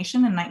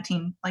insemination in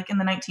the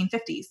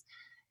 1950s.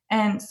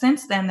 And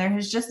since then, there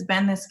has just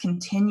been this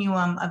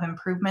continuum of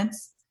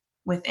improvements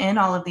within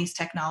all of these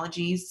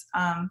technologies.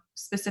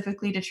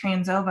 Specifically to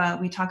Transova,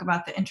 we talk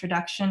about the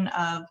introduction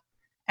of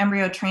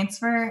embryo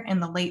transfer in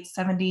the late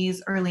 70s,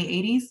 early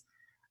 80s.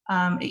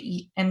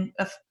 And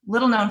a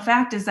little known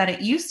fact is that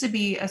it used to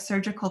be a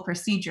surgical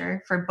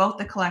procedure for both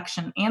the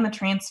collection and the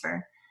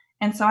transfer.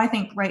 And so I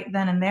think right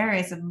then and there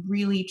is a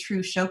really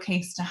true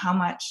showcase to how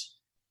much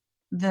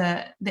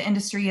the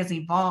industry has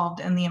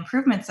evolved and the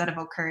improvements that have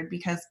occurred,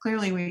 because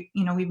clearly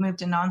we've moved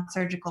to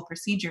non-surgical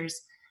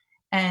procedures.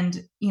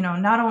 And,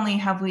 not only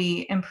have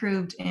we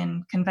improved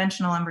in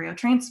conventional embryo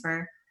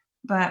transfer,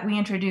 but we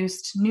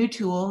introduced new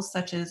tools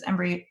such as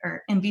embryo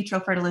or in vitro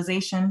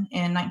fertilization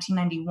in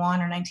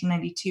 1991 or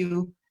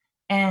 1992.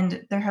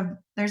 And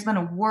there's been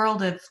a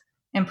world of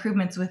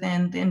improvements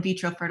within the in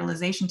vitro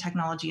fertilization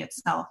technology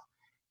itself.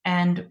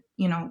 And,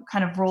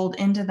 kind of rolled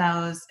into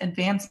those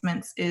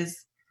advancements is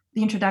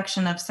the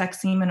introduction of sex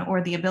semen,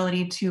 or the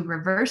ability to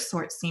reverse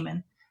sort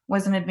semen,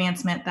 was an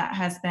advancement that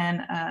has been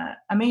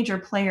a major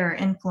player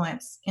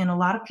influence in a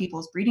lot of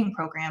people's breeding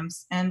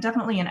programs, and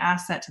definitely an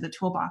asset to the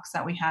toolbox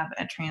that we have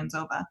at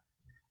Transova.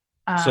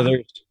 So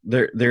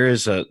there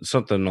is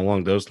something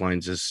along those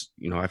lines. Is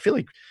I feel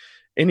like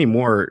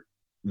anymore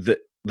the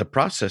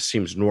process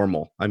seems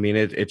normal. I mean,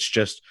 it's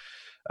just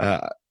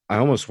I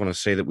almost want to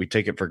say that we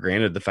take it for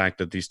granted, the fact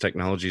that these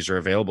technologies are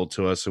available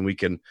to us and we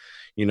can,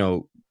 you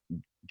know,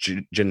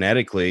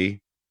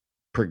 genetically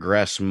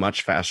progress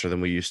much faster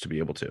than we used to be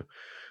able to.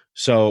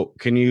 So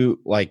can you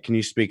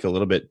speak a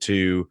little bit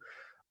to,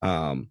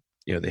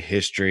 the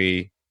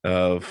history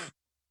of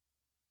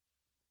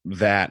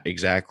that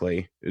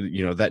exactly,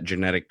 that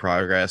genetic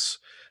progress,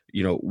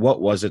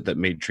 what was it that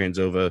made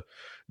Transova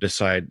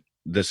decide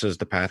this is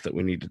the path that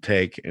we need to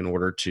take in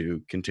order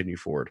to continue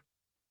forward?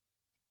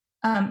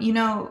 You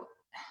know,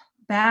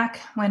 back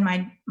when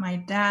my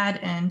dad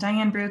and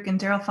Diane Brook and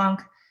Daryl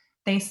Funk,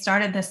 they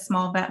started this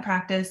small vet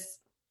practice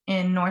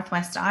in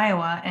Northwest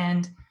Iowa,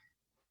 and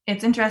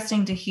it's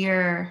interesting to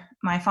hear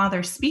my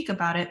father speak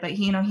about it. But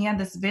he had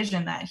this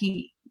vision that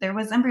there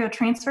was embryo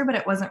transfer, but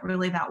it wasn't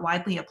really that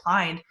widely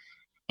applied.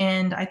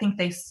 And I think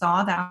they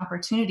saw that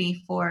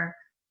opportunity for,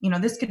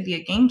 this could be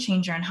a game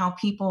changer in how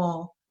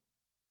people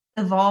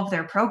evolve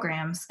their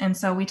programs. And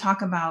so we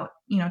talk about,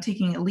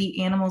 taking elite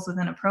animals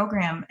within a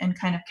program and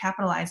kind of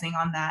capitalizing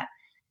on that.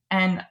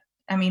 And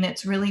I mean,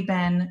 it's really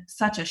been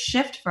such a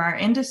shift for our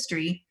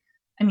industry.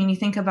 I mean, you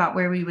think about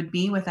where we would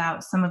be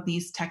without some of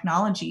these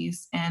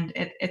technologies, and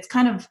it's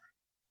kind of,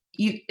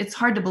 it's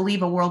hard to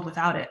believe a world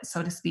without it,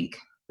 so to speak.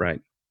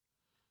 Right.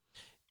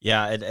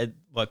 Yeah.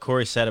 What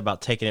Corey said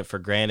about taking it for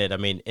granted. I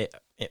mean,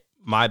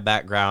 my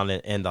background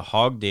in the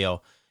hog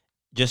deal,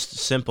 just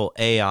simple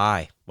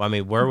AI. I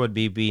mean, where would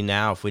we be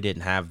now if we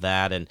didn't have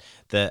that? And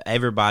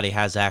everybody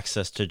has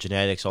access to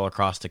genetics all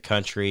across the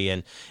country,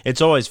 and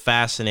it's always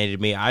fascinated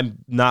me. I'm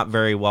not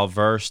very well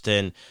versed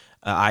in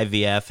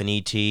IVF and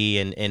ET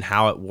and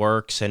how it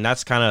works, and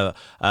that's kind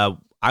of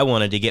I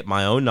wanted to get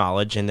my own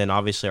knowledge, and then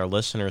obviously our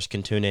listeners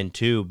can tune in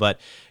too. But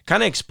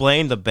kind of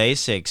explain the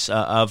basics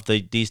of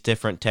these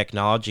different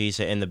technologies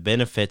and the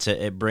benefits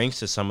it brings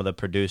to some of the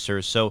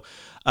producers. So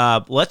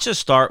let's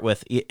just start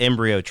with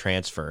embryo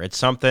transfer. It's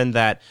something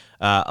that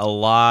a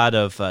lot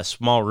of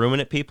small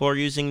ruminant people are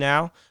using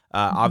now.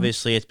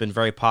 Obviously, it's been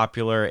very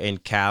popular in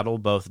cattle,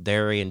 both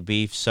dairy and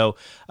beef. So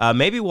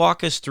maybe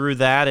walk us through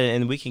that,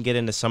 and we can get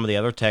into some of the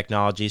other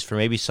technologies for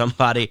maybe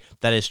somebody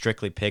that is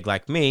strictly pig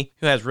like me,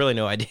 who has really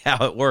no idea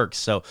how it works.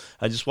 So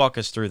just walk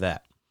us through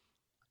that.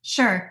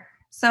 Sure.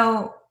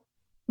 So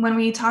when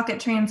we talk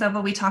at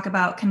Transova, we talk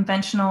about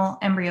conventional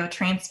embryo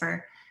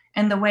transfer.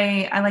 And the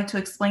way I like to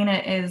explain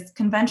it is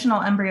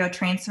conventional embryo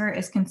transfer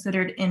is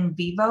considered in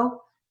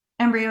vivo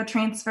embryo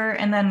transfer.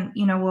 And then,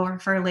 we'll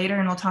refer later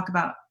and we'll talk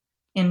about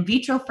in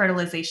vitro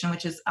fertilization,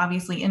 which is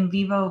obviously in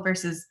vivo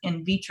versus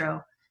in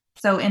vitro.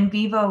 So in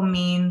vivo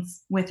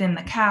means within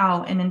the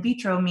cow, and in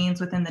vitro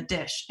means within the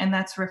dish. And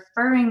that's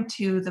referring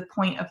to the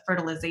point of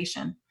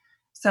fertilization.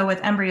 So with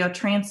embryo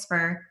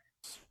transfer,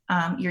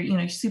 you're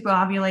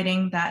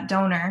superovulating that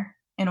donor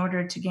in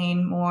order to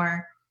gain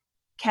more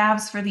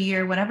calves for the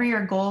year, whatever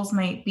your goals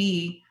might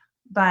be.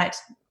 But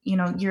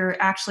you're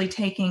actually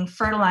taking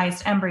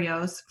fertilized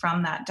embryos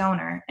from that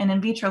donor. And in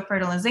vitro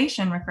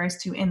fertilization refers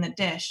to in the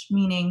dish,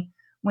 meaning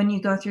when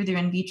you go through the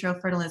in vitro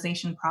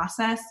fertilization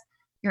process,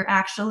 you're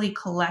actually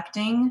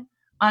collecting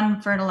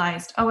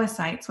unfertilized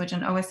oocytes, which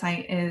an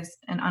oocyte is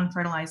an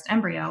unfertilized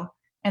embryo.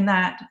 And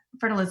that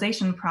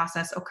fertilization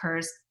process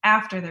occurs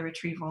after the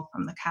retrieval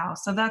from the cow.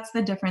 So that's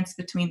the difference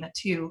between the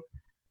two.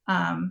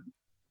 I'm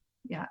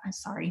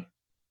sorry.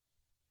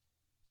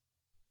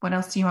 What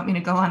else do you want me to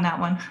go on that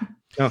one?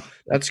 No,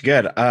 that's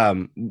good.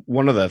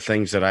 One of the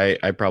things that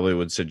I probably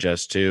would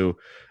suggest to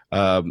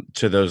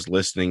those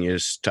listening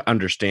is to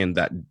understand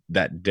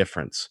that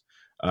difference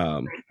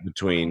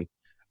between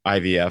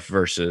IVF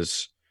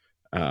versus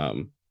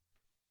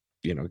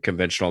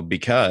conventional,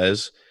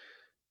 because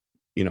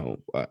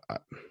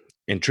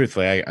and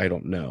truthfully I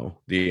don't know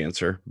the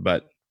answer,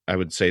 but I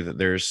would say that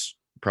there's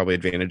probably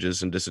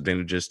advantages and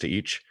disadvantages to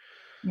each.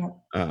 Yep.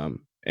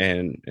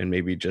 And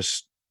maybe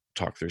just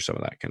talk through some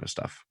of that kind of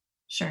stuff.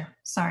 Sure.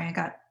 Sorry, I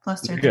got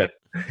flustered. Good.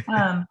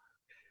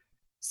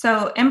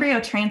 So embryo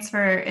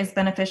transfer is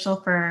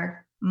beneficial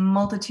for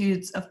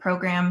multitudes of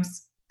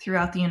programs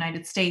throughout the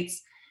United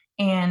States.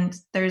 And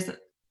there's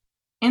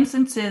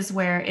instances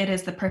where it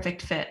is the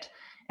perfect fit.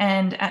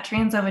 And at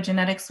Transova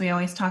Genetics, we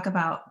always talk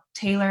about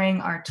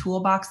tailoring our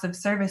toolbox of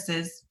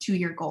services to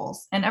your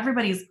goals. And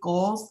everybody's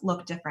goals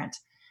look different.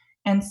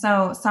 And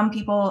so some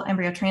people,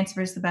 embryo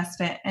transfer is the best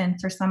fit. And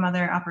for some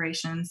other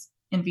operations,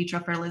 in vitro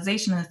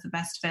fertilization is the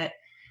best fit.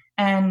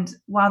 And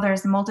while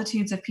there's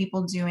multitudes of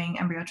people doing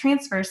embryo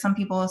transfer, some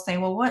people will say,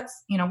 well,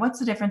 what's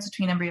the difference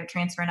between embryo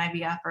transfer and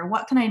IVF? Or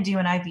what can I do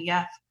in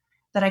IVF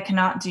that I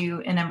cannot do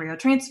in embryo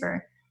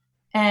transfer?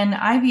 And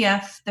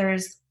IVF,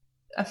 there's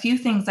a few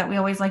things that we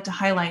always like to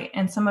highlight.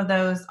 And some of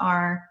those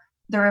are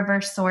the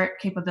reverse sort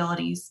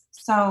capabilities.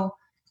 So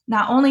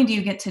not only do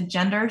you get to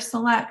gender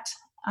select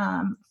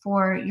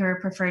for your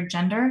preferred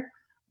gender,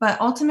 but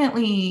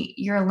ultimately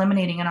you're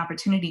eliminating an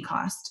opportunity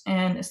cost.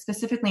 And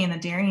specifically in the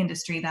dairy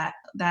industry,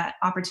 that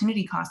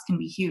opportunity cost can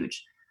be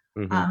huge.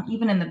 Mm-hmm.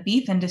 Even in the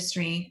beef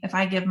industry, if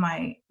I give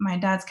my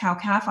dad's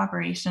cow-calf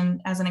operation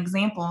as an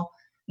example,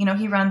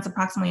 he runs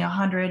approximately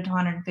 100 to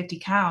 150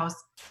 cows.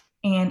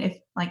 And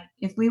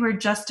if we were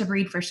just to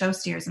breed for show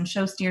steers and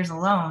show steers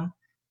alone,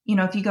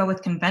 if you go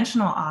with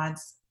conventional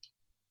odds,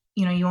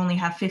 you only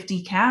have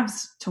 50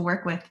 calves to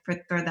work with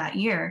for that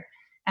year.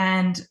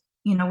 And,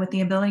 with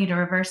the ability to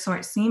reverse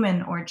sort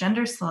semen or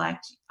gender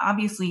select,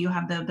 obviously you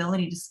have the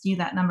ability to skew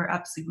that number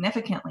up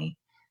significantly.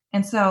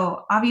 And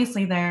so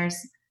obviously there's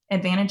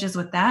advantages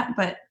with that,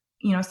 but,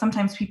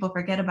 sometimes people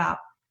forget about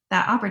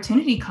that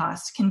opportunity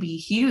cost can be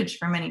huge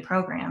for many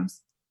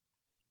programs.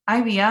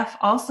 IVF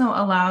also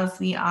allows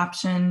the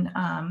option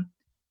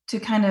to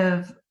kind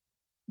of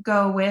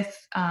go with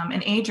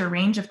an age or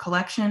range of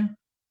collection.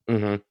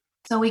 Mm-hmm.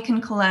 So we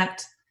can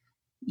collect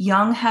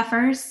young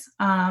heifers,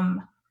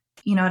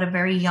 at a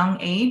very young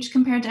age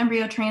compared to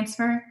embryo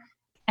transfer.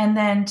 And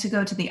then to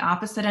go to the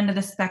opposite end of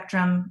the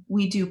spectrum,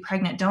 we do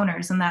pregnant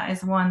donors. And that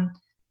is one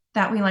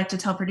that we like to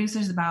tell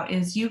producers about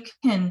is you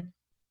can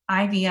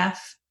IVF,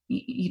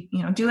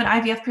 do an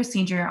IVF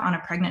procedure on a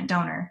pregnant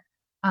donor.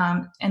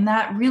 And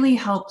that really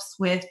helps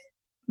with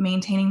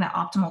maintaining that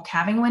optimal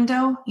calving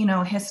window.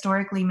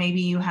 Historically,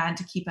 maybe you had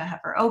to keep a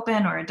heifer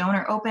open or a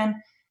donor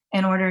open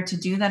in order to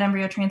do that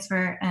embryo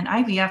transfer. And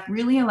IVF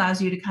really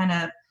allows you to kind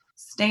of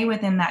stay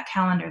within that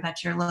calendar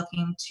that you're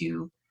looking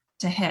to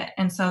hit.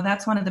 And so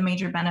that's one of the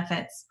major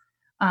benefits.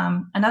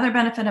 Another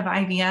benefit of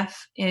IVF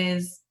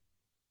is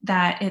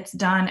that it's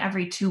done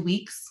every 2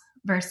 weeks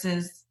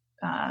versus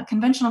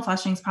conventional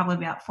flushing is probably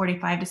about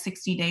 45 to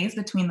 60 days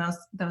between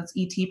those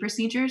ET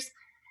procedures.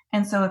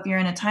 And so if you're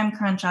in a time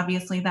crunch,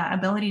 obviously that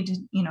ability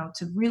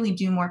to really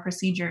do more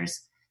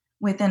procedures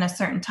within a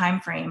certain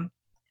time frame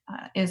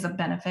is a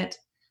benefit.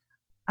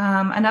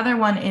 Another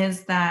one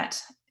is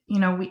that,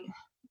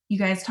 you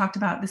guys talked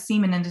about the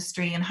semen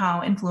industry and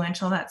how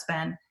influential that's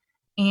been.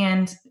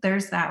 And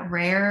there's that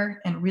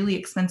rare and really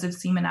expensive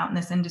semen out in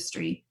this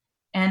industry.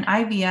 And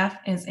IVF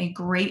is a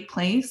great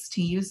place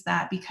to use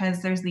that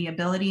because there's the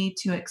ability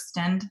to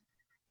extend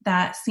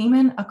that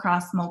semen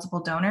across multiple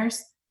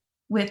donors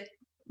with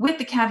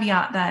the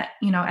caveat that,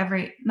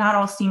 not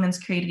all semen's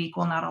created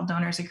equal, not all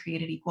donors are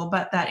created equal,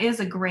 but that is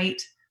a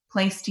great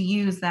place to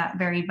use that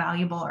very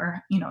valuable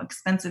or,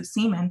 expensive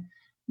semen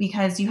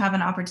because you have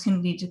an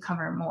opportunity to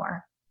cover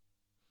more.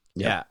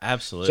 Yeah,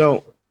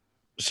 absolutely.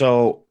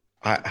 So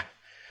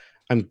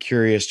I'm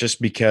curious just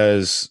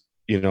because,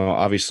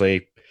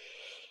 obviously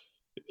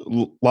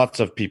lots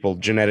of people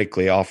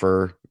genetically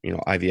offer,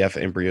 IVF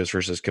embryos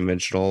versus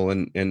conventional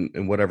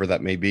and whatever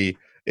that may be.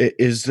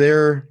 Is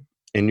there,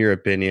 in your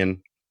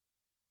opinion,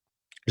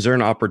 is there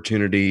an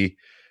opportunity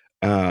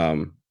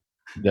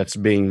that's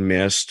being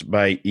missed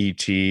by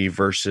ET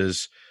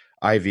versus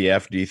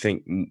IVF? Do you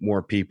think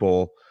more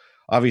people,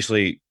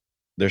 obviously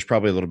there's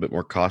probably a little bit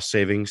more cost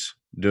savings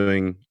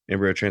doing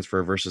embryo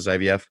transfer versus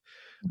IVF,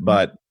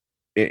 but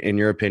in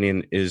your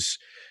opinion,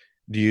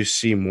 do you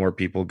see more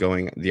people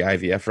going the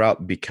IVF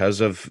route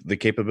because of the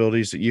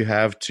capabilities that you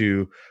have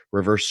to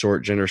reverse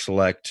sort, gender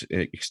select,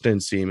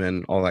 extend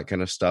semen, all that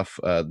kind of stuff?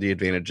 The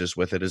advantages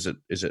with it, is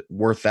it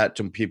worth that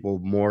to people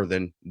more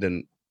than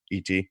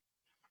ET?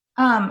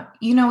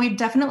 We've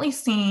definitely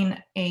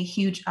seen a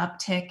huge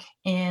uptick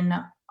in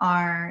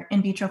our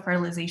in vitro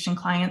fertilization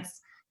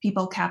clients,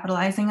 people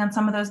capitalizing on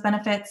some of those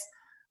benefits.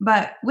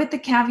 But with the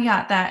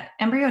caveat that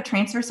embryo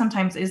transfer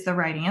sometimes is the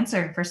right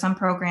answer for some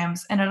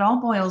programs, and it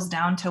all boils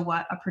down to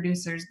what a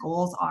producer's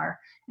goals are.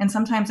 And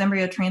sometimes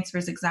embryo transfer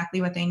is exactly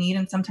what they need,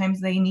 and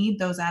sometimes they need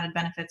those added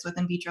benefits with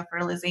in vitro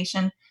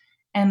fertilization.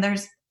 And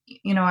there's,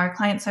 our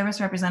client service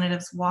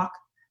representatives walk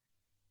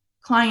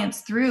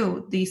clients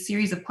through these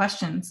series of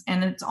questions,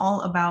 and it's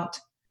all about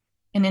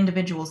an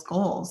individual's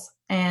goals.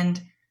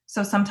 And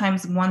so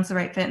sometimes one's the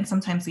right fit and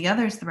sometimes the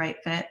other's the right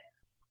fit.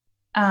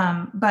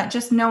 But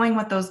just knowing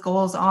what those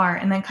goals are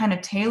and then kind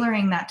of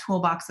tailoring that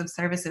toolbox of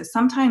services.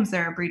 Sometimes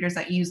there are breeders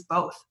that use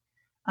both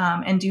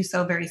and do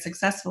so very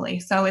successfully.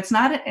 So it's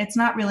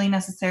not really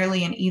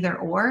necessarily an either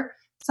or.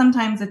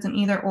 Sometimes it's an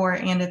either or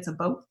and it's a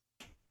both.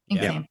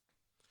 Yeah.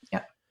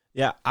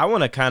 Yeah, I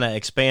want to kind of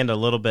expand a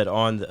little bit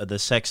on the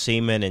sex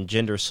semen and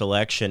gender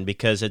selection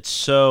because it's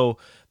so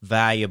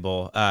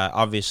valuable.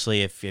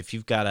 Obviously, if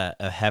you've got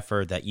a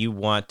heifer that you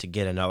want to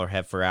get another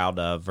heifer out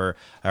of, or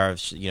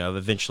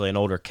eventually an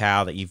older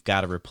cow that you've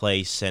got to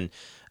replace, and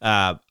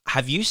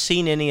have you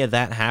seen any of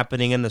that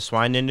happening in the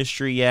swine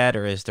industry yet,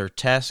 or is there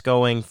tests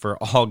going for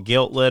all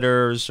gilt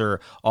litters or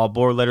all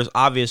boar litters?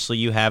 Obviously,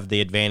 you have the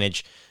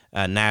advantage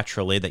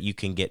naturally that you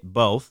can get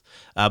both,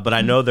 but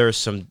I know there's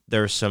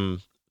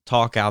some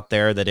talk out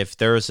there that if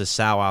there's a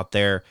sow out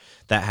there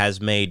that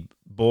has made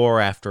boar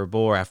after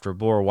boar after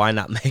boar, why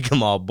not make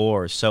them all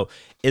boars? So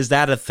is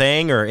that a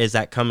thing, or is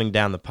that coming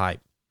down the pipe?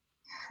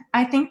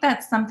 I think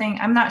that's something,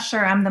 I'm not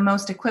sure I'm the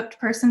most equipped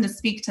person to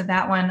speak to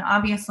that one.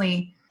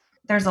 Obviously,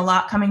 there's a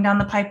lot coming down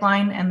the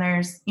pipeline, and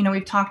there's,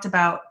 we've talked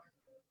about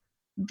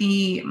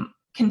the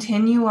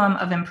continuum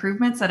of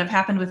improvements that have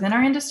happened within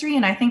our industry.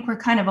 And I think we're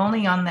kind of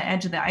only on the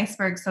edge of the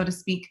iceberg, so to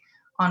speak,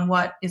 on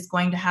what is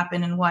going to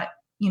happen and what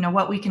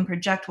we can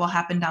project will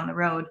happen down the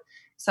road.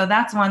 So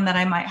that's one that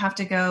I might have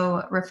to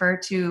go refer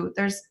to.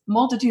 There's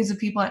multitudes of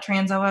people at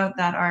Transoa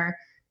that are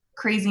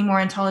crazy more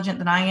intelligent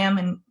than I am.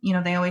 And,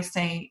 they always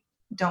say,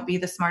 don't be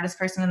the smartest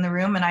person in the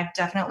room. And I've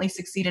definitely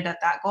succeeded at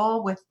that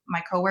goal with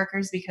my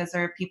coworkers because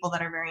there are people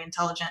that are very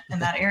intelligent in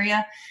that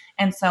area.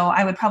 And so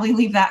I would probably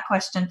leave that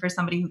question for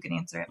somebody who can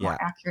answer it more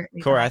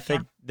accurately. Corey, I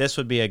think this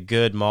would be a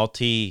good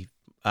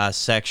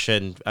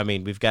section. I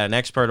mean, we've got an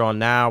expert on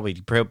now. We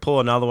pull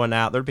another one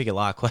out. There'd be a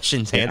lot of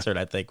questions answered,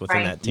 I think,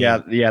 within that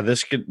team. Yeah.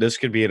 This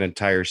could be an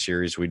entire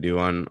series we do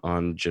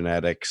on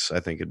genetics.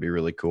 I think it'd be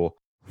really cool.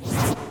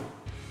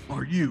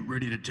 Are you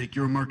ready to take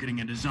your marketing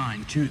and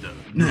design to the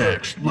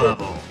next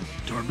level?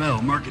 Tarbell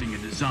Marketing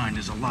and Design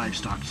is a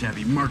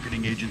livestock-savvy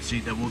marketing agency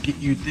that will get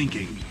you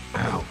thinking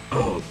out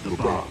of the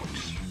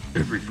box.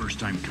 Every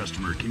first-time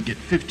customer can get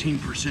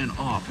 15%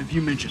 off if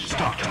you mention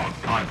Stock Talk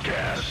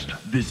Podcast.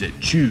 Visit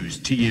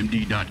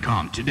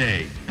choosetmd.com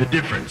today. The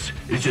difference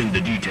is in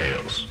the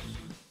details.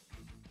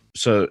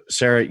 So,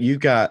 Sarah,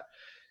 you've got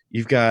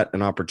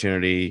an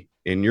opportunity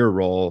in your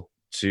role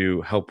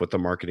to help with the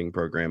marketing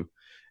program.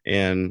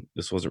 And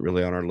this wasn't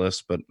really on our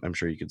list, but I'm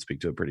sure you could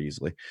speak to it pretty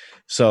easily.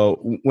 So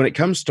when it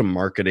comes to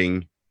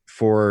marketing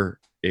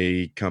for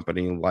a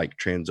company like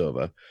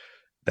Transova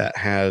that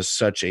has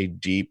such a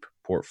deep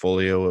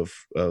portfolio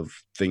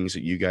of things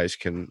that you guys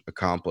can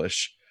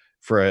accomplish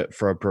for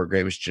a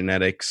program's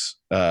genetics,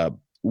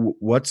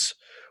 what's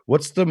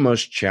the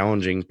most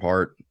challenging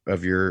part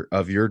of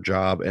your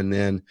job? And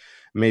then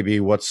maybe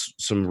what's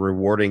some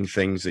rewarding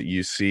things that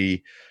you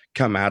see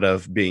come out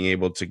of being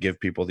able to give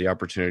people the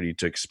opportunity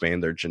to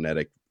expand their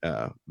genetic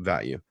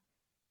value?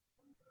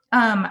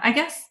 I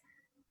guess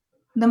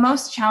the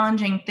most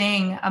challenging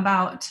thing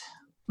about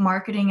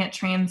marketing at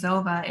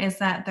Transova is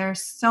that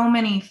there's so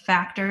many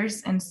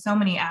factors and so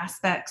many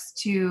aspects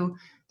to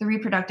the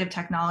reproductive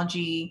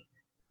technology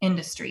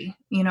industry,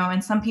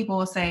 and some people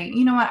will say,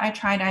 you know what, I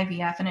tried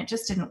IVF and it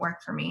just didn't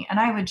work for me. And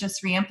I would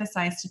just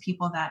reemphasize to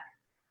people that,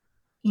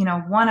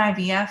 one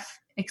IVF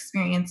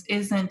experience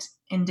isn't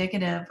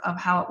indicative of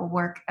how it will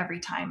work every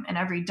time. And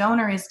every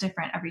donor is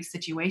different. Every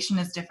situation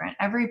is different.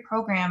 Every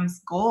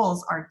program's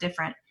goals are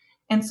different.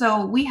 And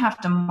so we have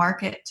to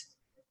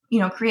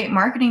create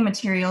marketing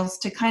materials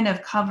to kind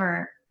of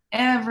cover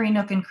every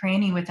nook and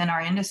cranny within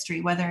our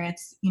industry, whether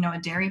it's, a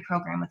dairy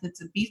program, whether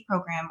it's a beef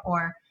program,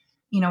 or,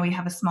 we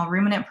have a small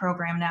ruminant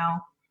program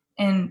now.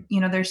 And,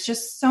 there's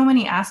just so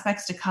many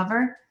aspects to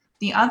cover.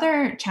 The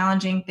other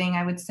challenging thing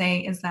I would say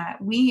is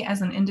that we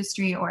as an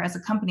industry or as a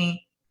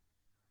company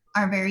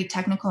are very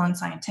technical and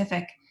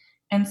scientific.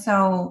 And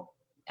so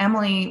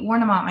Emily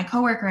Warnemont, my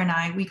coworker, and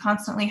I, we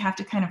constantly have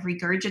to kind of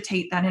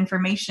regurgitate that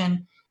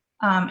information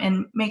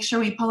and make sure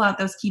we pull out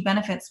those key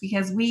benefits,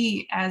 because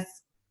we as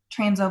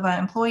Transova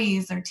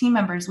employees or team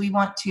members, we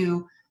want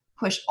to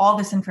push all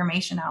this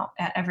information out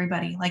at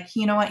everybody. Like,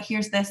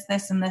 here's this,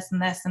 this, and this, and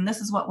this, and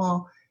this is what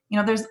will,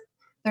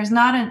 there's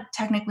not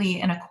technically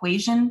an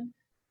equation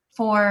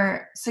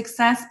for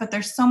success, but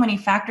there's so many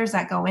factors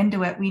that go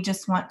into it. We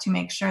just want to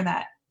make sure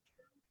that,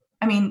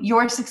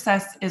 your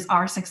success is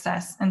our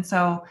success. And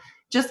so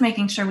just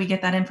making sure we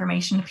get that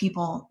information to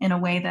people in a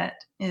way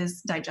that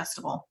is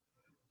digestible.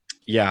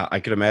 Yeah, I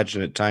could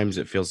imagine at times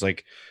it feels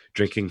like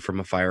drinking from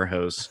a fire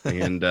hose.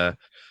 And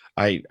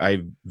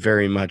I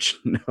very much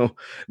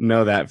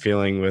know that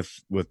feeling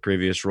with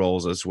previous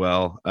roles as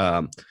well.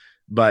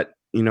 But,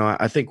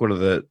 I think one of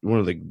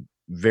the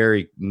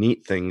very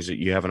neat things that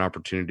you have an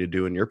opportunity to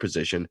do in your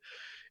position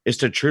is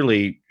to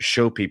truly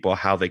show people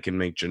how they can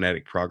make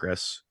genetic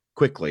progress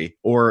quickly,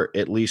 or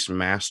at least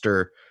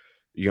master,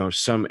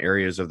 some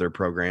areas of their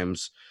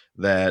programs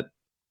that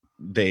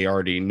they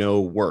already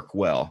know work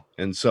well.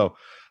 And so,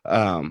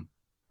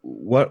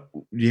 what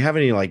do you have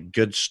any like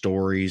good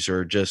stories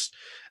or just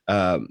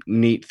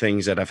neat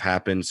things that have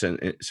happened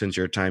since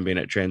your time being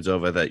at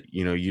Transova that,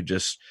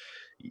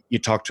 you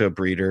talk to a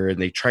breeder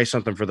and they try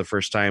something for the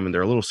first time and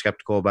they're a little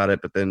skeptical about it,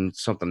 but then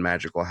something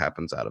magical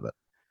happens out of it?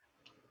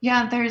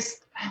 Yeah,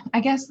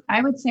 I guess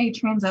I would say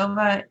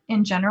Transova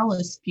in general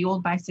is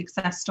fueled by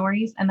success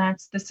stories, and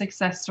that's the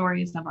success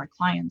stories of our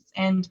clients.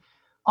 And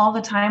all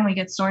the time we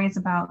get stories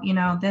about,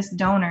 this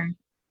donor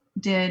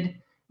did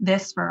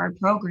this for our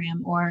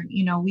program, or,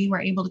 we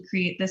were able to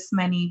create this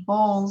many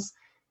bulls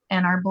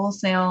and our bull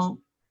sale,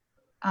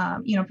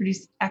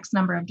 produced X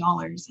number of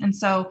dollars. And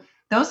so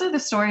those are the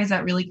stories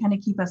that really kind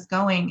of keep us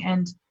going.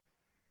 And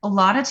a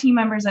lot of team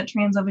members at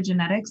Transova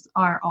Genetics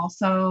are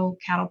also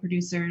cattle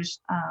producers,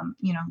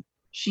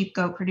 sheep,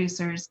 goat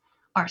producers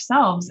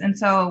ourselves. And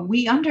so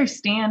we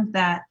understand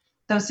that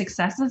those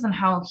successes and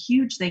how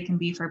huge they can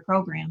be for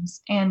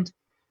programs. And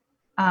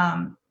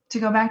to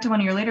go back to one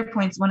of your later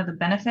points, one of the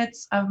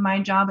benefits of my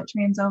job at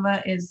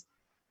Transova is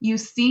you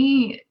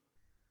see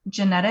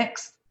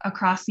genetics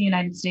across the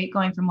United States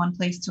going from one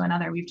place to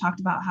another. We've talked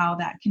about how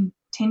that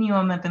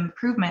continuum of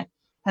improvement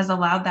has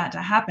allowed that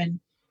to happen.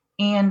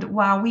 And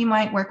while we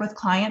might work with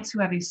clients who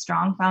have a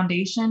strong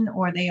foundation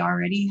or they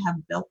already have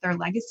built their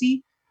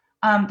legacy,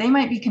 they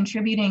might be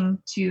contributing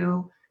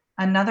to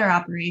another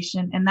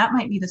operation, and that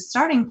might be the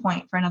starting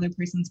point for another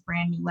person's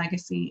brand new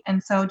legacy.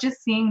 And so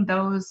just seeing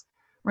those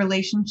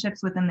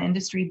relationships within the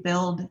industry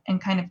build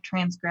and kind of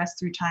transgress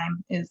through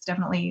time is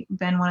definitely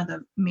been one of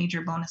the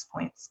major bonus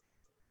points.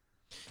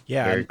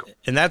 Yeah, Very cool.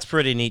 and that's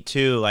pretty neat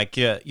too. Like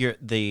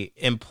the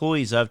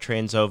employees of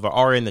Transova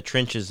are in the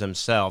trenches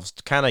themselves,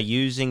 kind of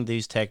using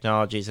these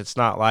technologies. It's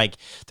not like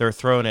they're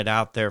throwing it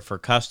out there for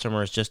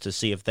customers just to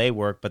see if they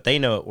work, but they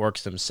know it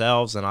works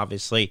themselves, and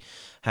obviously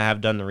have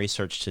done the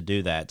research to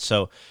do that.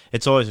 So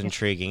it's always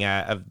intriguing.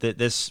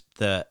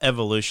 The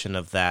evolution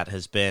of that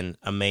has been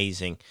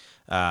amazing,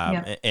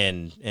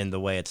 in the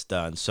way it's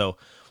done. So,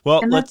 well,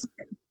 And let's.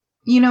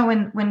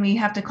 when we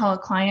have to call a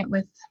client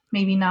with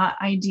maybe not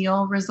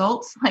ideal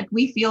results, like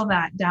we feel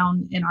that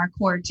down in our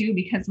core too,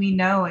 because we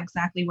know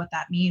exactly what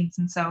that means.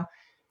 And so,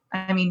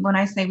 I mean, when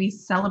I say we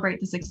celebrate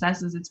the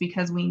successes, it's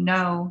because we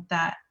know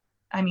that,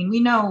 we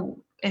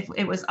know if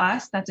it was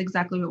us, that's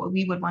exactly what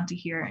we would want to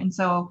hear. And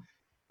so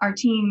our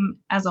team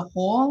as a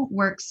whole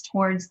works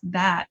towards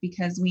that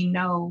because we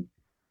know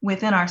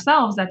within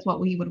ourselves, that's what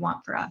we would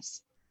want for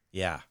us.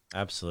 Yeah,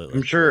 absolutely.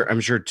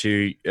 I'm sure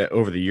too,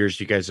 over the years,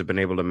 you guys have been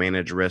able to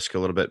manage risk a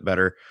little bit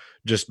better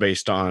just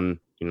based on,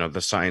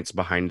 the science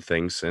behind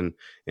things and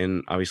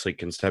obviously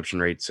conception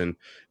rates and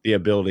the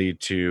ability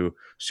to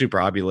super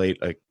ovulate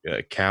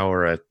a cow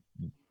or a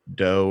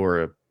doe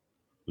or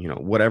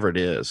whatever it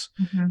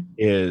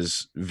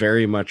is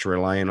very much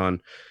relying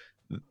on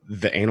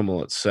the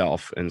animal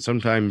itself. And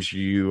sometimes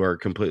you are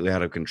completely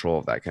out of control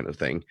of that kind of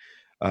thing,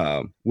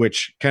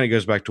 which kind of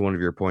goes back to one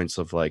of your points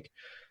of like,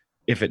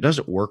 if it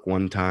doesn't work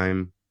one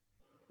time,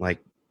 like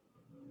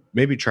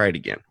maybe try it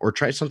again or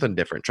try something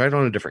different. Try it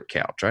on a different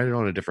cow. Try it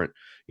on a different,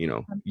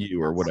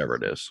 ewe or whatever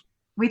it is.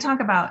 We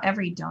talk about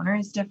every donor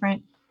is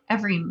different.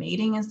 Every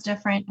mating is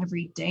different.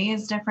 Every day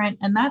is different.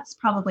 And that's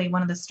probably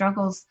one of the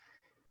struggles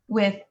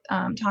with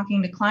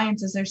talking to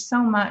clients is there's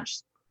so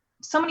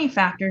many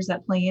factors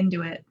that play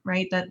into it,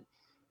 right? That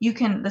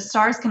the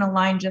stars can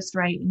align just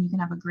right and you can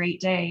have a great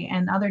day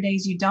and other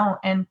days you don't.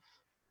 And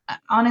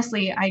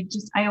honestly, I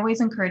always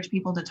encourage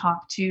people to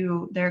talk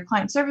to their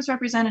client service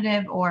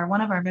representative or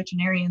one of our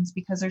veterinarians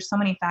because there's so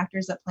many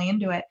factors that play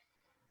into it.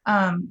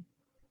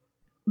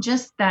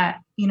 Just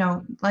that,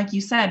 like you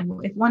said,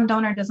 if one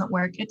donor doesn't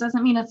work, it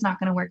doesn't mean it's not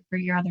going to work for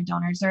your other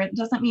donors, or it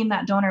doesn't mean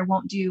that donor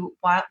won't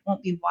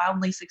be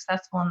wildly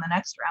successful in the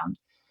next round.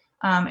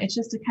 It's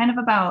just kind of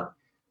about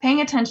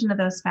paying attention to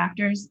those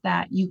factors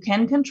that you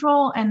can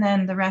control, and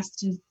then the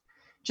rest is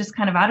just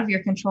kind of out of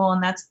your control.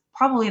 And that's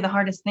probably the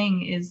hardest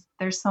thing is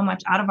there's so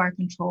much out of our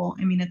control.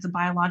 It's a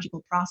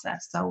biological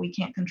process, so we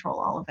can't control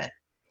all of it.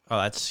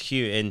 Oh, that's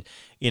huge.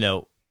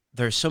 And,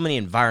 there's so many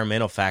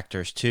environmental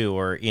factors too,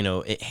 or,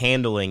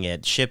 handling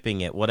it, shipping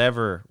it,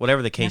 whatever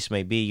the case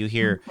may be. You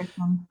hear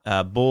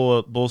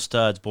bull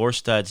studs, boar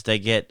studs, they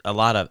get a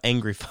lot of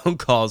angry phone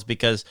calls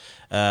because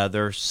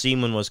their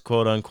semen was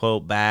quote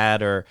unquote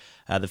bad, or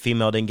the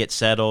female didn't get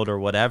settled or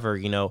whatever,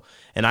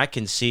 and I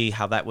can see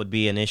how that would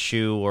be an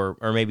issue or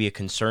maybe a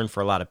concern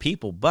for a lot of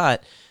people.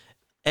 But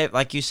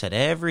like you said,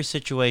 every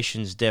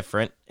situation's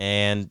different,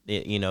 and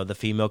the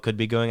female could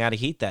be going out of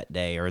heat that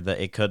day, or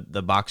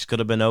the box could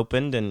have been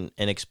opened and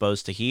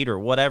exposed to heat, or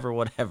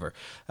whatever.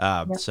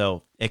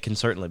 So it can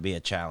certainly be a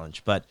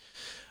challenge. But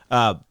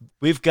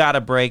we've got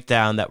a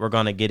breakdown that we're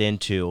going to get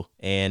into,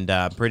 and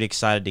I'm pretty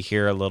excited to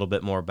hear a little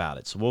bit more about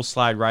it. So we'll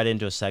slide right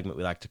into a segment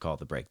we like to call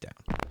the breakdown.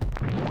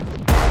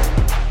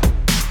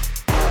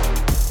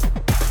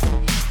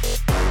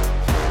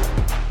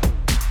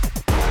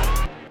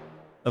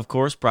 Of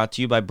course, brought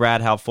to you by Brad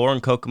Hal Ford in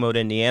Kokomo,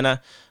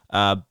 Indiana.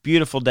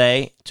 Beautiful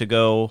day to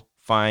go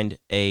find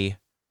a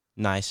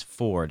nice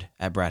Ford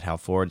at Brad Hal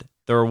Ford.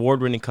 Their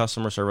award-winning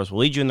customer service will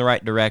lead you in the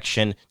right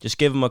direction. Just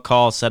give them a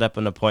call, set up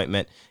an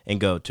appointment, and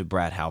go to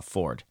Brad Hal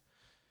Ford.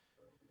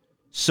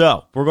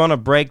 So, we're going to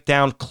break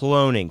down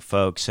cloning,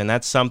 folks, and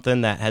that's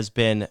something that has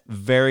been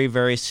very,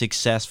 very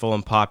successful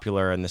and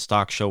popular in the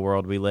stock show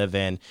world we live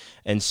in.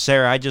 And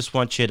Sarah, I just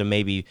want you to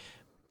maybe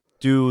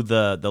do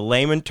the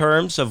layman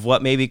terms of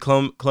what maybe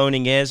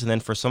cloning is, and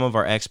then for some of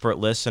our expert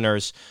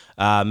listeners,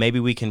 maybe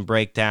we can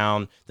break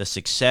down the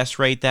success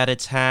rate that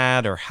it's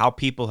had, or how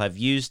people have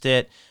used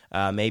it,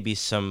 maybe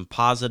some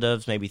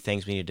positives, maybe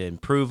things we need to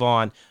improve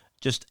on,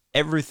 just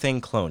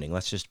everything cloning.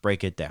 Let's just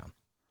break it down.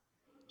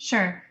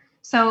 Sure.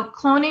 So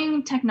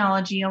cloning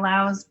technology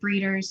allows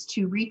breeders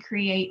to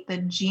recreate the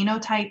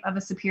genotype of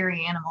a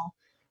superior animal,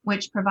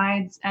 which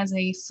provides as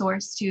a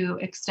source to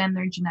extend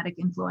their genetic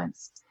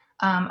influence.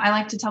 I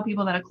like to tell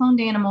people that a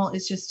cloned animal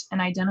is just an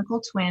identical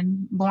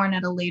twin born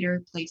at a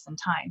later place and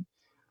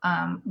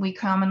time. We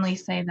commonly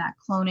say that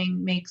cloning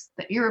makes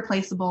the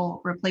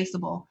irreplaceable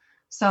replaceable.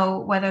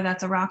 So whether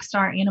that's a rock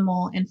star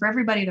animal, and for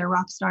everybody, their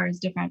rock star is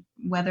different,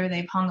 whether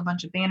they've hung a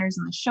bunch of banners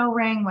in the show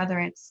ring, whether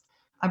it's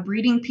a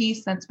breeding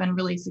piece that's been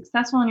really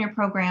successful in your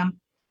program,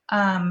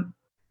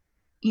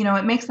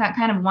 it makes that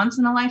kind of once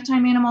in a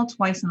lifetime animal,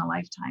 twice in a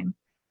lifetime.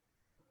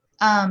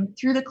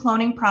 Through the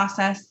cloning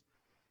process,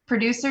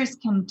 producers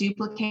can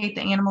duplicate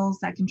the animals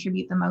that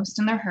contribute the most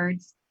in their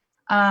herds.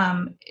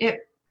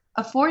 It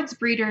affords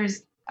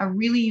breeders a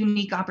really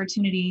unique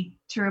opportunity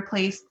to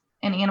replace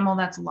an animal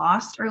that's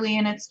lost early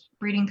in its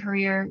breeding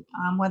career,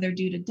 whether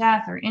due to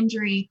death or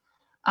injury,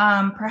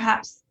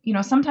 perhaps,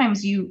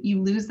 sometimes you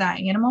lose that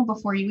animal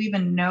before you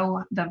even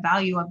know the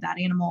value of that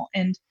animal.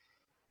 And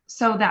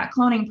so that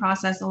cloning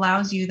process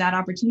allows you that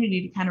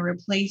opportunity to kind of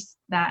replace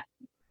that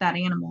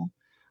animal.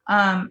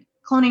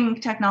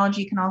 Cloning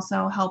technology can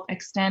also help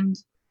extend.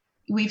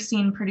 We've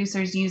seen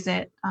producers use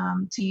it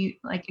to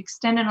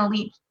extend an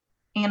elite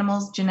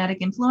animal's genetic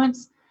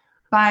influence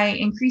by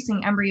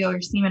increasing embryo or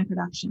semen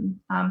production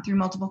through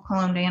multiple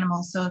cloned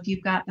animals. So if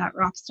you've got that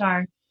rock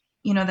star,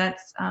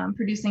 that's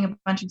producing a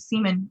bunch of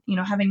semen,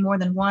 having more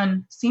than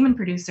one semen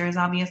producer is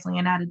obviously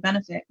an added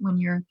benefit when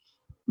you're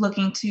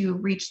looking to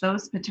reach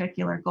those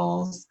particular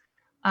goals.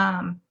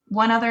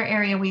 One other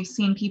area we've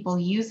seen people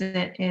use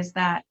it is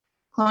that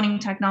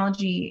cloning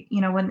technology,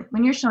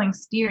 when you're showing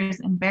steers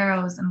and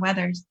barrows and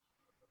wethers,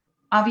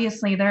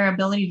 obviously their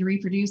ability to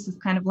reproduce is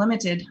kind of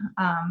limited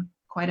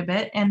quite a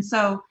bit. And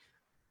so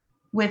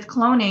with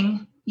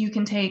cloning, you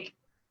can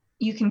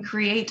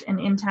create an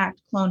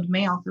intact cloned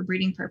male for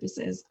breeding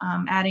purposes,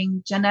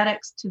 adding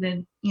genetics to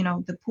the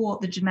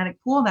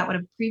genetic pool that would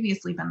have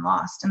previously been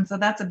lost. And so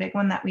that's a big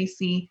one that we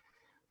see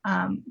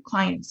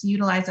clients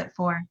utilize it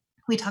for.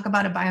 We talk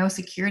about a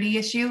biosecurity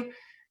issue.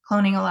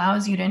 Cloning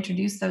allows you to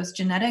introduce those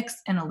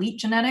genetics and elite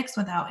genetics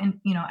without,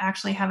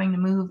 actually having to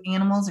move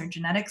animals or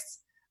genetics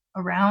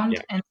around.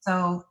 Yeah. And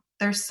so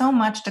there's so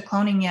much to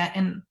cloning yet.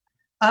 And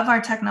of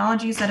our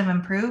technologies that have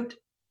improved,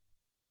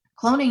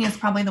 cloning is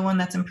probably the one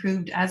that's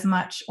improved as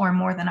much or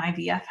more than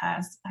IVF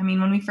has. I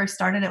mean, when we first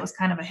started, it was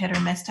kind of a hit or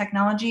miss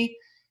technology.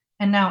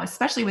 And now,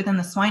 especially within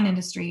the swine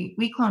industry,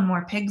 we clone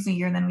more pigs a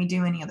year than we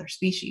do any other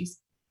species.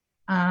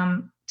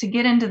 To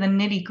get into the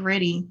nitty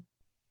gritty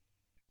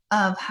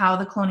of how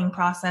the cloning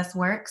process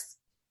works.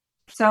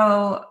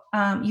 So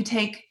you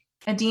take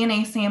a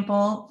DNA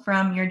sample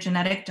from your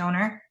genetic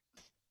donor,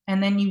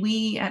 and then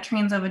we at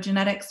Transova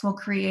Genetics will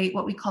create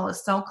what we call a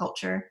cell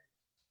culture.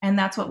 And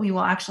that's what we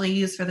will actually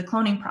use for the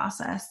cloning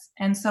process.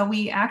 And so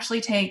we actually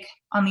take,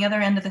 on the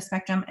other end of the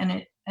spectrum,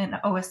 an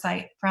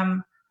oocyte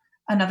from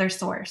another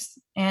source.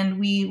 And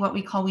we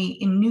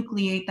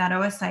enucleate that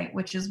oocyte,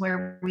 which is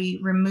where we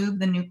remove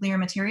the nuclear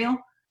material,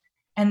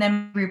 and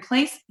then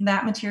replace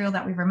that material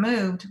that we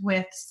removed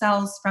with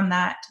cells from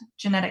that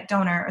genetic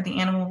donor or the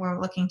animal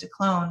we're looking to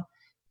clone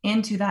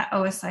into that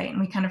oocyte, and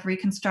we kind of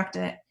reconstruct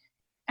it.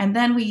 And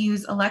then we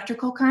use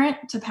electrical current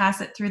to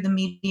pass it through the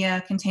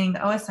media containing the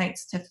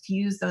oocytes to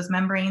fuse those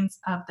membranes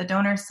of the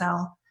donor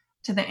cell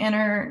to the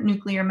inner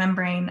nuclear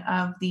membrane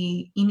of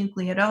the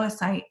enucleate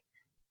oocyte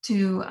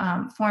to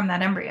form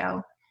that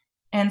embryo.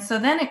 And so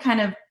then it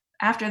kind of,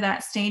 after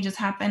that stage has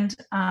happened,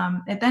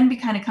 it then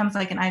kind of comes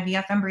like an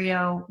IVF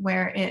embryo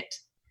where it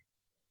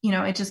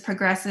just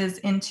progresses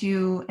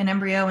into an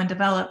embryo and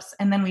develops,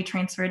 and then we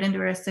transfer it into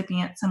a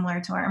recipient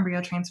similar to our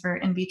embryo transfer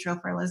in vitro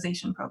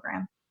fertilization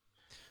program.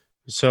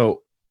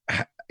 So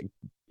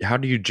how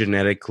do you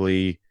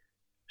genetically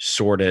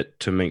sort it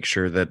to make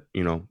sure that,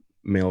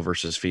 male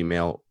versus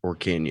female, or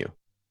can you?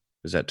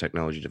 Is that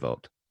technology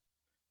developed?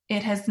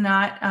 It has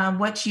not.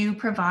 What you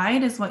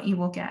provide is what you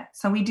will get.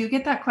 So we do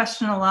get that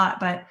question a lot,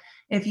 but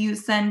if you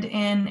send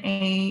in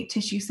a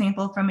tissue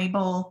sample from a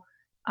bull,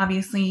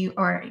 obviously,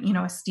 or,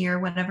 a steer,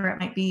 whatever it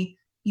might be,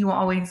 you will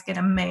always get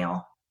a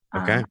male.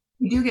 Okay.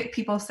 You do get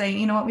people say,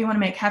 we want to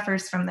make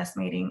heifers from this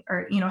mating,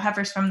 or,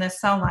 heifers from this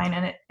cell line.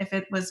 And if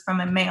it was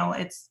from a male,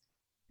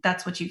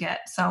 that's what you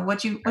get. So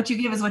what you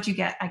give is what you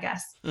get, I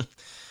guess.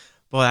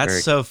 Well,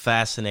 that's so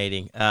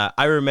fascinating.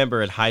 I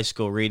remember in high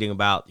school reading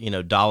about,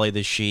 Dolly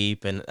the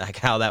sheep and like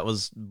how that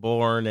was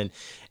born and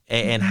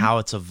mm-hmm. how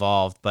it's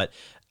evolved. But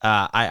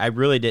I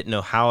really didn't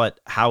know how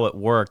it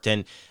worked.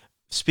 And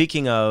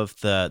speaking of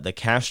the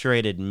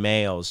castrated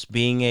males,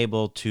 being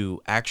able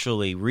to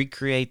actually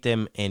recreate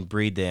them and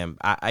breed them,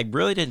 I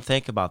really didn't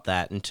think about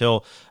that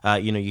until,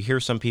 you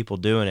hear some people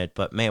doing it.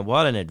 But, man,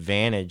 what an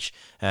advantage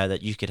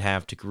that you could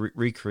have to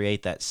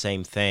recreate that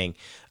same thing.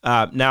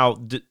 Now,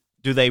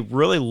 do they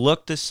really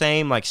look the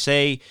same? Like,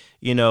 say,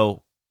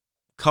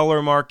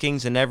 color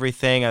markings and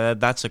everything?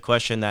 That's a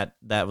question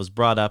that was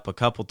brought up a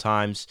couple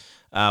times,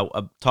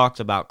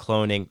 talked about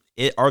cloning.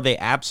 Are they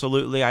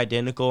absolutely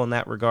identical in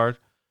that regard?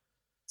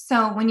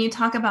 So when you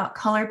talk about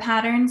color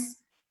patterns,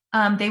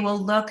 they will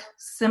look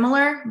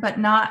similar, but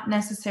not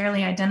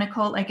necessarily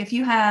identical. Like if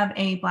you have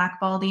a black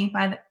baldy,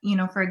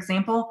 for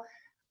example,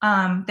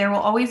 there will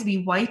always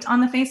be white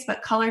on the face,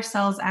 but color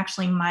cells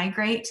actually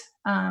migrate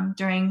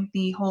during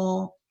the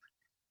whole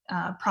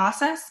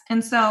process.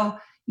 And so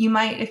you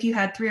might, if you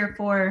had 3 or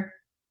 4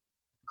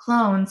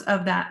 clones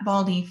of that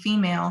baldy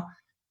female,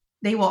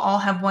 they will all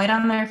have white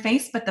on their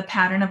face, but the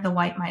pattern of the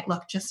white might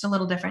look just a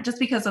little different just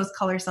because those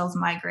color cells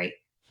migrate.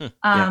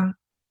 Yeah.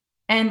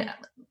 And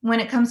when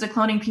it comes to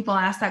cloning, people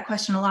ask that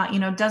question a lot,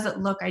 does it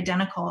look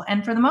identical?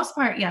 And for the most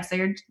part, yes,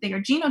 they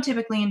are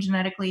genotypically and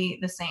genetically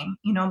the same.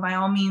 By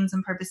all means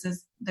and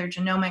purposes, their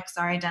genomics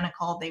are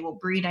identical. They will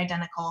breed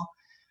identical.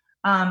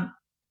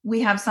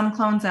 We have some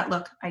clones that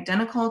look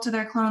identical to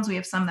their clones. We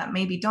have some that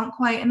maybe don't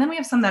quite. And then we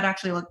have some that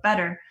actually look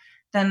better.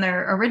 than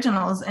their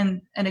originals.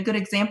 And a good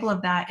example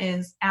of that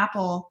is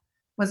Apple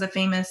was a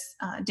famous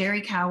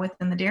dairy cow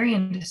within the dairy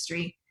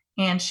industry.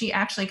 And she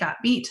actually got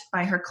beat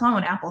by her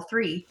clone, Apple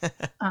III,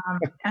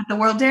 at the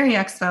World Dairy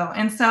Expo.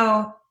 And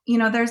so,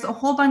 there's a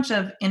whole bunch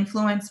of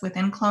influence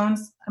within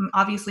clones.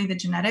 Obviously, the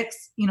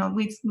genetics,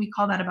 we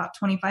call that about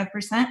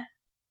 25%,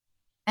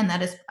 and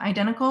that is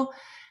identical.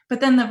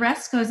 But then the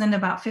rest goes into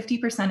about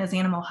 50% is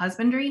animal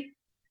husbandry.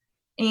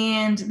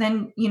 And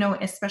then,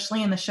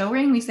 especially in the show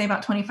ring, we say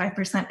about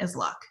 25% is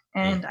luck.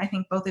 And I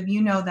think both of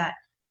you know that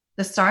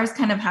the stars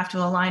kind of have to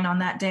align on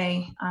that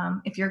day.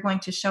 If you're going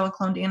to show a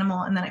cloned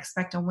animal and then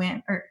expect a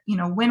win, or,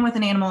 win with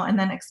an animal and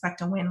then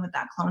expect a win with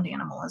that cloned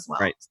animal as well.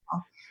 Right.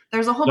 So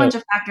there's a whole bunch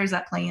of factors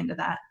that play into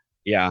that.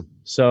 Yeah.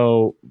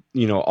 So,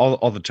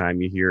 all the time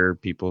you hear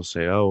people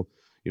say, oh,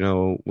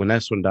 when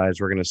this one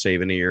dies, we're going to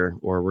save an ear,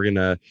 or we're going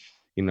to,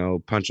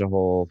 punch a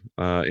hole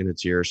in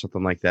its ear or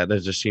something like that.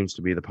 That just seems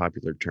to be the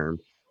popular term.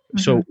 Mm-hmm.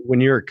 So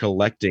when you're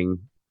collecting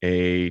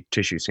a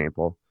tissue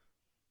sample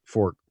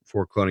for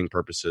cloning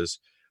purposes,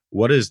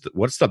 what's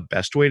the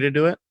best way to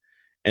do it?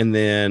 And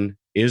then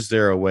is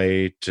there a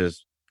way to,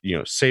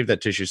 save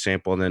that tissue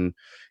sample and then,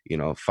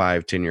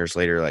 5-10 years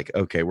later, like,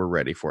 okay, we're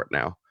ready for it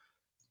now?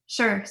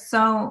 Sure.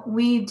 So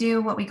we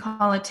do what we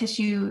call a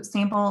tissue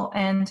sample.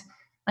 And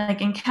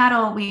like in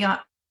cattle, we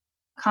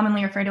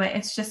commonly refer to it.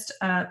 It's just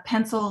a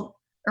pencil,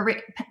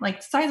 like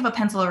the size of a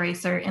pencil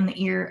eraser in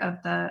the ear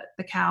of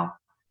the cow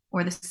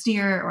or the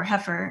steer or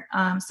heifer.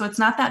 So it's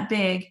not that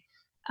big.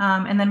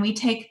 And then we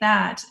take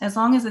that, as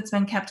long as it's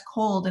been kept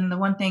cold. And the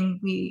one thing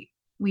we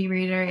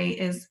reiterate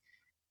is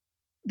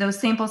those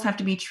samples have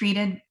to be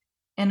treated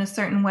in a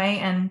certain way.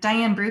 And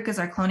Diane Brook is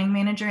our cloning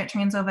manager at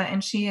Transova,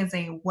 and she is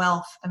a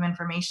wealth of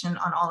information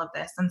on all of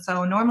this. And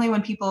so normally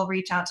when people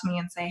reach out to me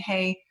and say,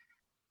 hey,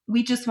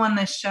 we just won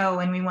this show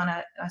and we want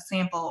a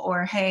sample,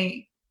 or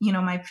hey,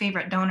 my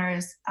favorite donor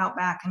is out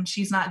back and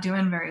she's not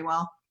doing very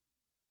well,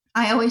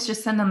 I always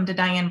just send them to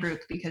Diane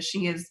Brook because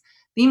she is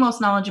the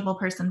most knowledgeable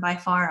person by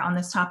far on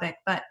this topic.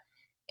 But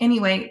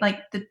anyway, like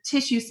the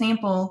tissue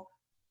sample,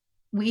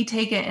 we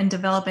take it and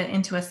develop it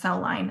into a cell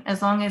line.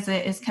 As long as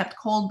it is kept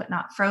cold but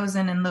not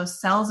frozen and those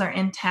cells are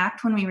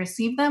intact when we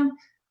receive them,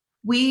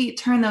 we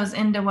turn those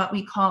into what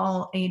we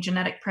call a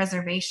genetic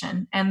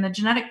preservation. And the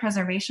genetic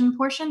preservation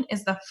portion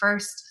is the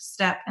first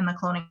step in the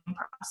cloning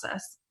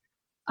process.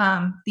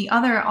 The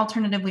other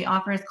alternative we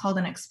offer is called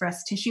an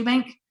express tissue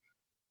bank.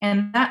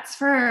 And that's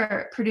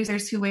for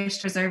producers who wish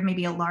to preserve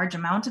maybe a large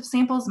amount of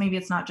samples. Maybe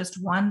it's not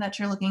just one that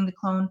you're looking to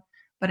clone,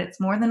 but it's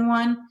more than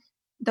one.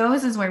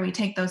 Those is where we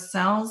take those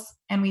cells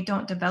and we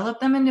don't develop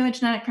them into a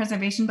genetic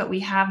preservation, but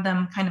we have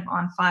them kind of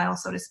on file,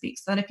 so to speak.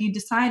 So that if you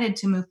decided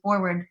to move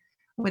forward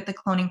with the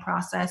cloning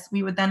process,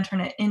 we would then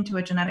turn it into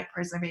a genetic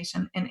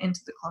preservation and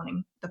into the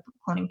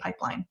cloning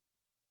pipeline.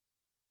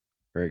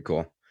 Very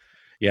cool.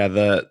 Yeah,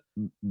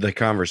 the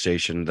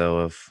conversation though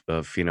of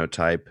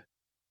phenotype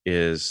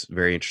is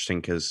very interesting,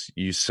 because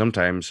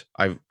sometimes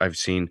I've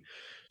seen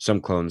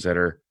some clones that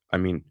are,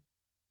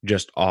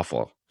 just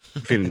awful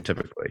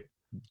phenotypically.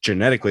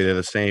 Genetically they're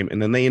the same,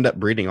 and then they end up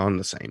breeding on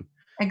the same.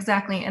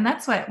 Exactly. And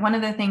that's one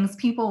of the things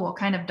people will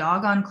kind of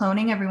dog on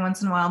cloning every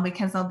once in a while,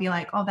 because they'll be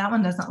like, oh, that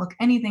one doesn't look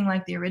anything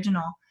like the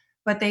original,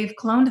 but they've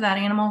cloned that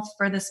animal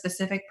for the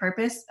specific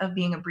purpose of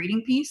being a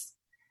breeding piece.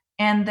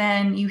 And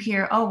then you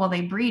hear, oh, well,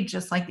 they breed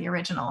just like the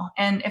original.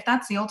 And if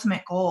that's the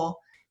ultimate goal,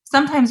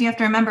 sometimes you have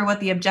to remember what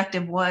the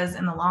objective was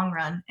in the long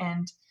run.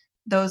 And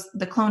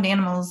the cloned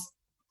animals,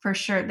 for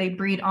sure, they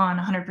breed on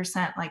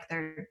 100% like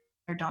their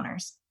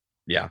donors.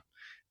 Yeah.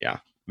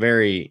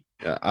 Very,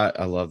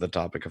 I love the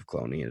topic of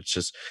cloning. It's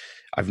just,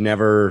 I've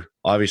never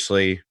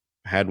obviously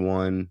had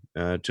one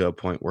to a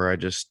point where I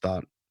just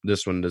thought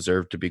this one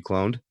deserved to be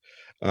cloned.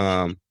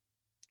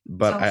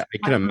 But so I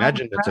can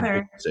imagine it's a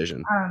big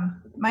decision.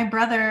 My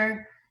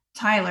brother,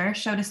 Tyler,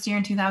 showed a steer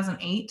in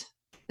 2008.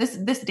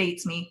 This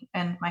dates me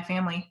and my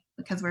family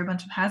because we're a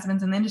bunch of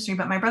has-beens in the industry,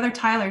 but my brother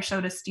Tyler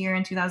showed a steer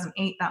in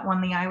 2008 that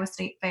won the Iowa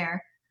State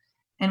Fair.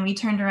 And we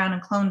turned around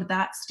and cloned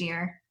that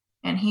steer,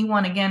 and he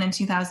won again in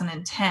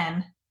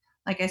 2010.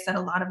 Like I said,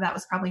 a lot of that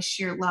was probably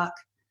sheer luck.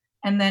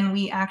 And then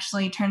we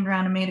actually turned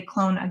around and made a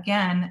clone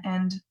again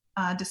and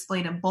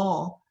displayed a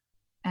bull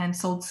and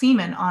sold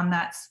semen on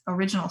that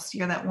original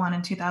steer that won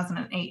in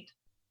 2008.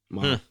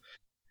 Wow.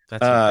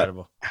 That's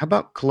incredible. How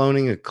about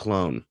cloning a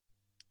clone?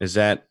 Is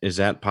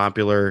that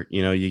popular?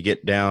 You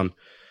get down,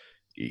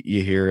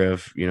 you hear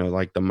of,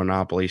 like the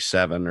Monopoly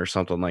 7 or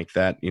something like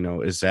that.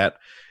 Is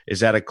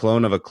that a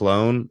clone of a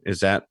clone?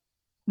 Is that?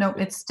 No,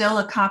 it's still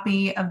a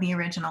copy of the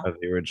original.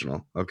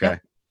 Okay.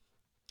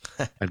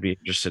 Yep. I'd be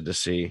interested to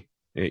see,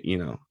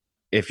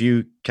 if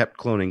you kept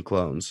cloning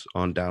clones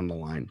on down the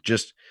line,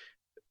 just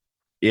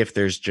if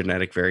there's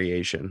genetic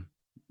variation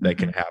that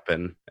can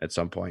happen at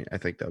some point. I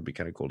think that would be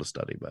kind of cool to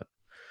study, but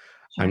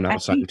sure. I'm not a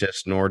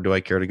scientist, nor do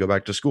I care to go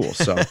back to school.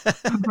 So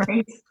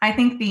right. I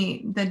think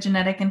the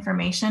genetic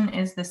information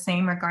is the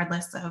same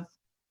regardless of,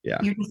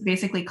 you're just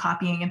basically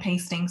copying and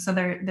pasting. So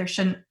there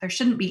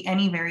shouldn't be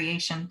any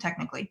variation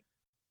technically.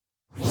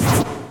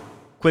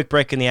 quick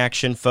break in the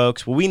action,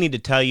 folks. Well, we need to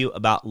tell you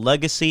about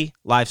Legacy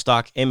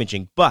Livestock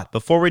Imaging. But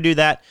before we do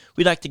that,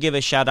 we'd like to give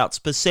a shout out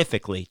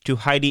specifically to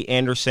Heidi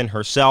Anderson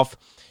herself.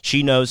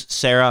 She knows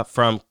Sarah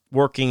from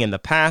working in the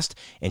past,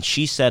 and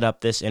she set up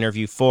this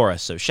interview for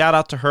us. So shout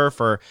out to her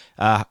for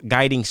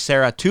guiding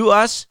Sarah to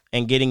us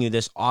and getting you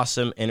this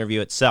awesome interview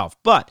itself.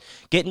 But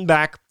getting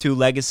back to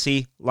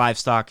Legacy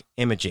Livestock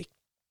Imaging,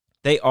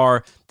 they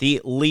are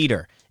the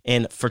leader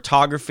in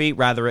photography,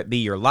 whether it be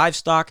your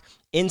livestock,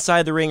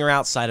 inside the ring or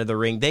outside of the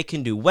ring. They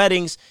can do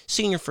weddings,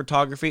 senior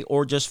photography,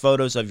 or just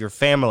photos of your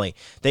family.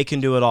 They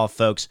can do it all,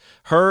 folks.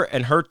 Her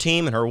and her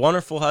team and her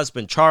wonderful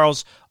husband,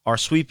 Charles, are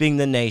sweeping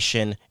the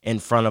nation in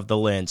front of the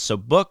lens. So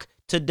book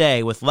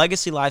today with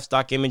Legacy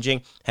Livestock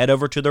Imaging. Head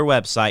over to their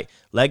website,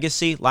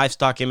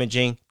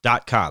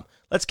 legacylivestockimaging.com.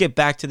 Let's get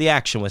back to the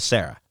action with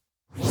Sarah.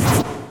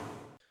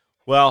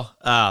 Well,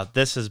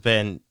 this has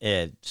been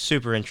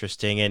super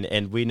interesting,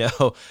 and we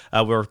know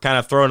we're kind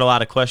of throwing a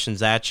lot of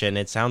questions at you, and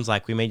it sounds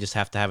like we may just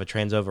have to have a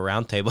Trans-Ova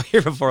roundtable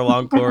here before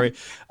long, Corey.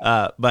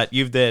 But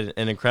you've did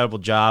an incredible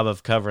job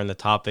of covering the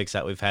topics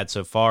that we've had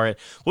so far.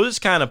 We'll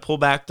just kind of pull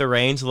back the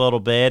reins a little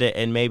bit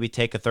and maybe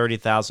take a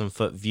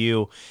 30,000-foot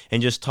view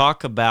and just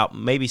talk about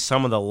maybe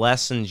some of the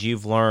lessons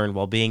you've learned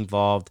while being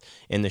involved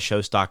in the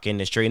show stock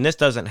industry. And this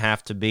doesn't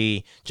have to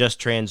be just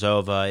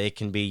Trans-Ova. It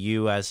can be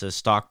you as a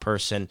stock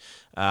person,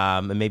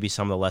 and maybe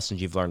some of the lessons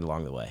you've learned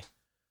along the way.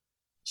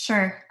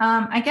 Sure.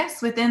 I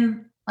guess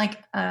within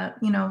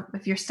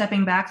if you're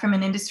stepping back from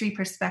an industry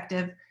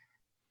perspective,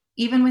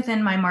 even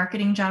within my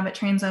marketing job at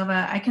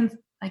Trans-Ova, I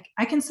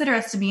consider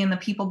us to be in the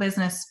people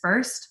business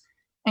first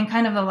and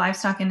kind of the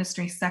livestock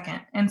industry second.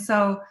 And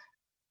so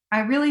I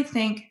really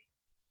think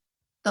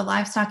the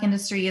livestock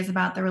industry is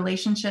about the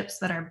relationships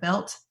that are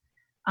built,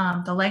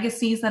 the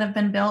legacies that have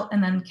been built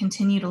and then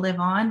continue to live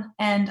on.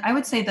 And I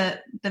would say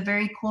that the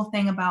very cool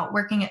thing about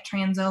working at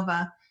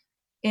Trans-Ova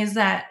is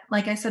that,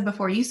 like I said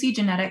before, you see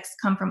genetics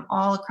come from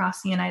all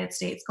across the United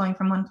States, going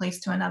from one place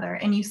to another.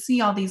 And you see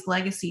all these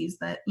legacies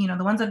that, the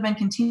ones that have been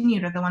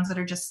continued are the ones that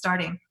are just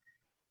starting.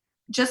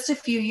 Just a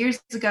few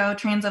years ago,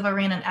 Trans-Ova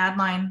ran an ad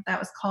line that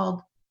was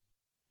called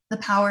The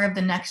Power of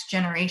the Next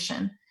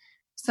Generation.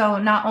 So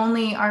not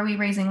only are we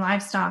raising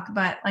livestock,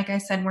 but like I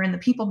said, we're in the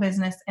people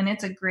business, and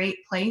it's a great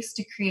place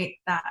to create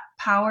that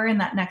power in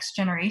that next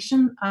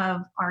generation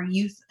of our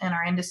youth and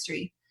our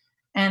industry.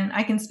 And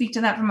I can speak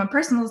to that from a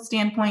personal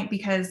standpoint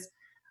because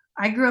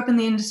I grew up in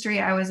the industry.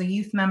 I was a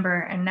youth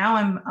member, and now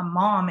I'm a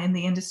mom in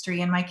the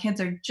industry, and my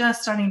kids are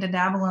just starting to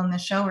dabble in the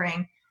show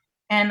ring.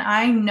 And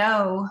I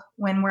know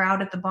when we're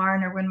out at the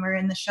barn or when we're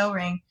in the show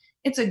ring,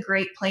 it's a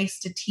great place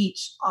to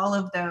teach all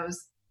of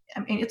those. I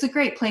mean, it's a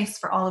great place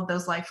for all of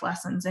those life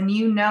lessons. And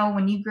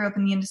when you grew up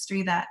in the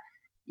industry that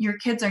your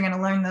kids are going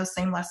to learn those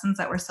same lessons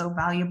that were so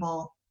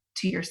valuable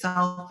to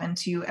yourself and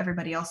to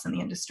everybody else in the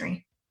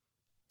industry.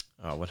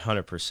 Oh,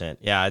 100%.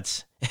 Yeah,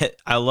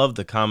 I love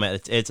the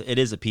comment. It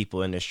is a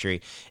people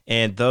industry,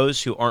 and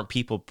those who aren't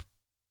people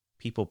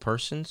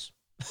persons,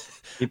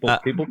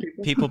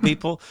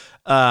 people.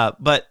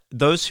 But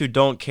those who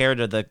don't care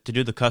to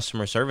do the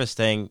customer service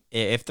thing,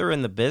 if they're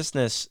in the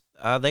business,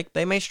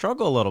 they may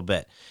struggle a little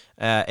bit.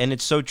 And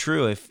it's so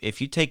true.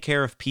 If you take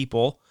care of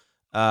people,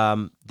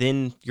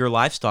 then your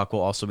livestock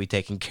will also be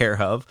taken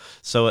care of.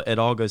 So it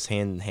all goes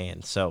hand in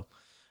hand. So,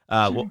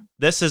 well,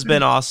 this has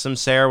been awesome,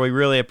 Sarah. We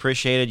really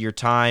appreciated your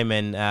time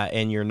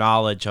and your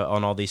knowledge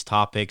on all these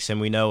topics. And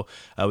we know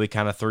we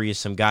kind of threw you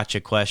some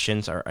gotcha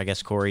questions, or I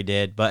guess Corey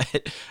did, but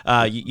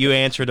you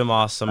answered them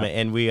awesome.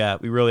 And we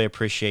really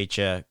appreciate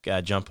you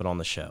jumping on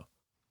the show.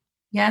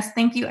 Yes,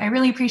 thank you. I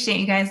really appreciate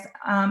you guys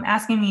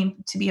asking me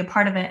to be a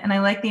part of it. And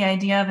I like the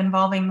idea of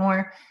involving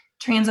more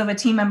Trans-Ova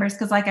team members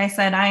because, like I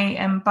said, I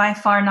am by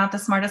far not the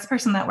smartest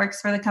person that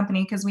works for the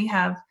company because we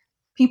have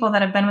people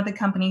that have been with the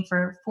company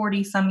for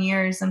 40 some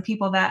years and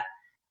people that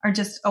are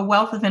just a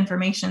wealth of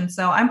information.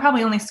 So I'm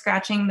probably only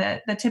scratching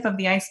the tip of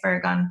the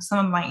iceberg on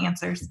some of my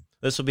answers.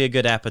 This will be a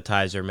good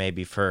appetizer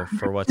maybe for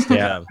what's to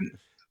come.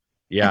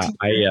 Yeah,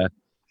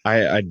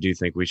 I do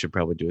think we should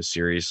probably do a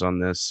series on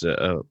this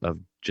of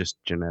just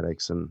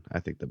genetics, and I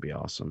think that'd be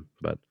awesome.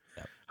 But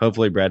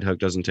hopefully Brad Hook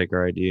doesn't take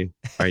our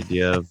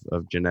idea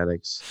of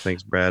genetics.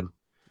 Thanks, Brad.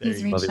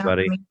 He's Love reached you, out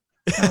buddy. to me.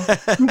 So,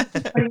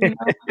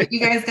 you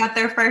guys got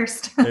there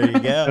first. There you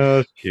go.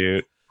 Oh,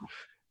 cute.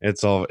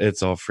 It's all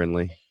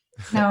friendly.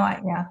 No,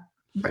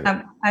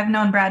 I've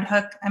known Brad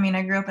Hook. I mean,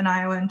 I grew up in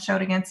Iowa and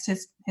showed against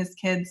his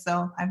kids,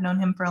 so I've known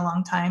him for a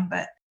long time.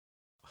 But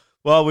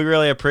well, we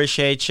really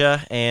appreciate you,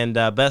 and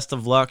best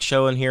of luck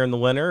showing here in the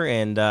winter,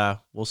 and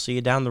we'll see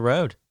you down the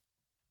road.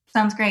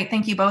 Sounds great.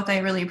 Thank you both. I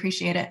really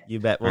appreciate it. You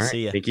bet. We'll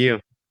see you. Thank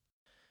you.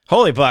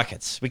 Holy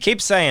buckets. We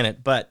keep saying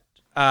it, but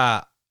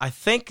I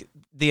think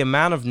the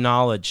amount of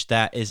knowledge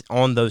that is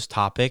on those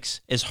topics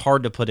is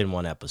hard to put in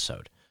one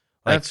episode.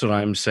 That's what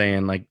I'm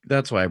saying. Like,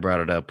 that's why I brought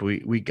it up.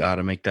 We got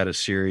to make that a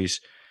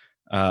series.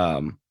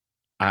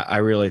 I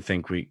really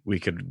think we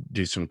could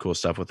do some cool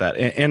stuff with that.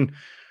 And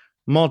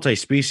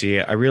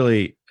multi-species,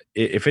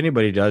 if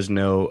anybody does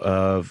know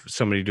of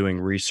somebody doing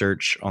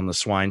research on the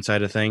swine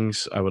side of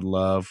things, I would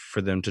love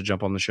for them to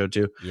jump on the show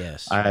too.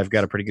 Yes. I've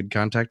got a pretty good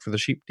contact for the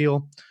sheep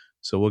deal,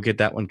 so we'll get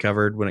that one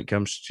covered when it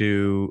comes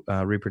to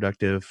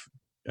reproductive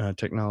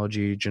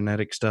technology,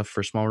 genetic stuff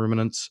for small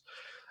ruminants.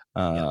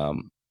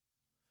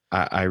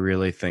 I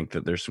really think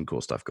that there's some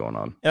cool stuff going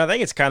on. And I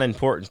think it's kind of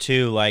important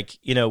too. Like,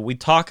 we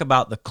talk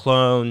about the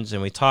clones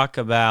and we talk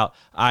about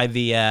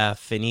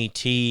IVF and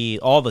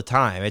ET all the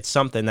time. It's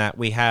something that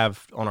we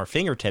have on our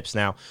fingertips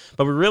now,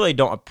 but we really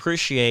don't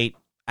appreciate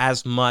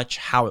as much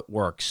how it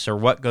works or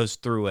what goes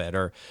through it,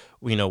 or,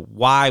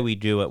 why we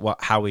do it,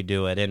 how we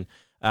do it. And,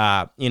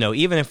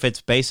 even if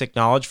it's basic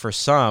knowledge for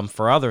some,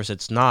 for others,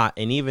 it's not.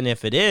 And even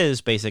if it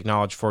is basic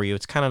knowledge for you,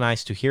 it's kind of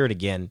nice to hear it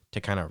again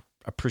to kind of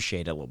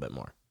appreciate it a little bit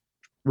more.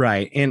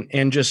 Right.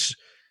 And just,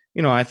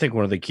 I think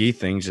one of the key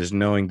things is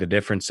knowing the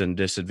difference in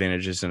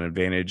disadvantages and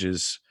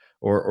advantages,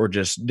 or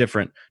just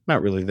different.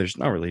 There's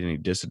not really any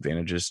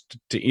disadvantages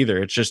to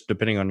either. It's just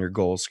depending on your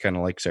goals, kind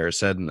of like Sarah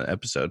said in the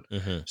episode.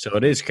 Mm-hmm. So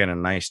it is kind of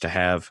nice to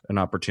have an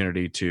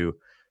opportunity to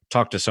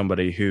talk to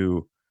somebody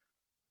who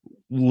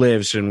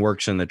lives and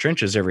works in the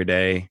trenches every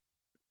day,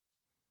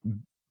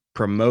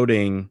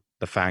 promoting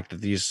the fact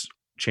that these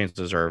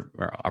chances or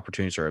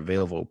opportunities are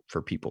available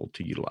for people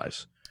to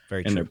utilize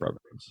in their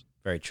programs.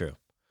 Very true.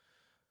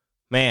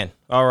 Man,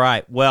 all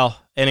right. Well,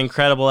 an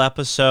incredible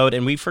episode,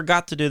 and we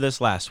forgot to do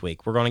this last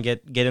week. We're going to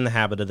get in the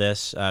habit of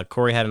this.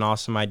 Corey had an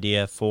awesome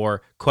idea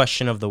for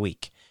Question of the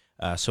Week.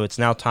 So it's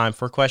now time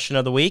for Question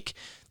of the Week.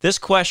 This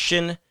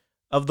Question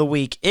of the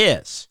Week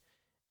is,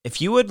 if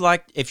you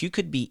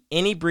could be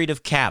any breed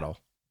of cattle,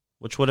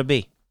 which would it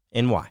be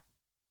and why?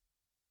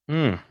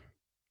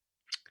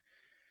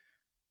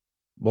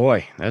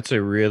 Boy, that's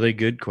a really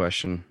good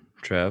question,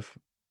 Trev.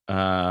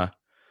 I'm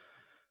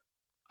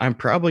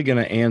probably going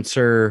to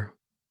answer.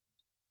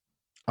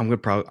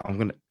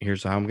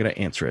 Here's how I'm going to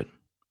answer it.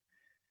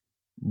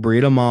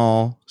 Breed them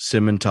all,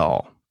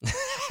 Simmental.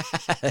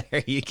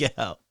 There you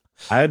go.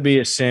 I'd be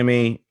a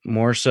semi,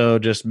 more so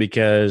just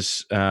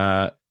because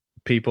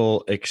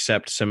people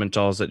accept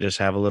Simmentals that just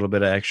have a little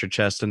bit of extra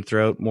chest and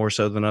throat more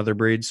so than other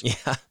breeds.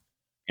 Yeah.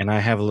 And I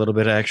have a little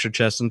bit of extra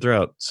chest and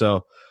throat.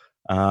 So,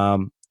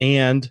 I'm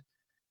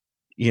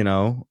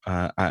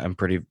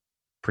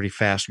pretty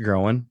fast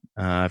growing.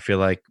 I feel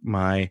like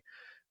my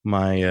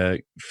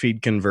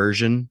feed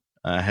conversion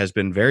has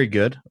been very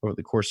good over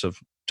the course of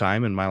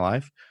time in my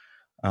life.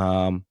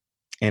 And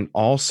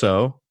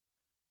also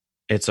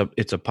it's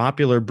a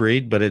popular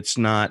breed, but it's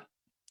not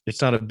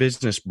a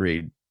business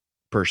breed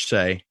per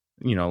se,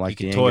 like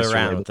you can the toy Angus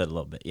around with it a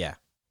little bit. Yeah.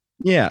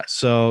 Yeah.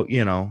 So,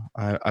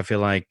 I feel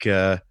like,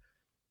 I'd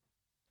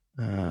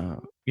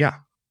be a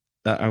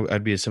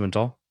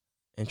Simmental.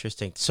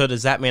 Interesting. So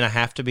does that mean I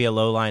have to be a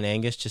low-line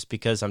Angus just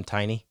because I'm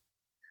tiny?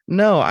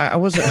 No, I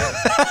wasn't.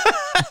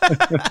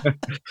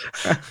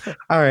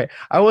 All right.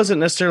 I wasn't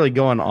necessarily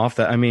going off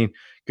that. I mean,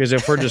 because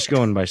if we're just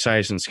going by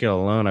size and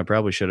scale alone, I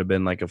probably should have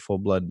been like a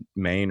full-blood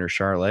Maine or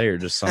Charolais or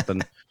just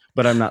something,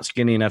 but I'm not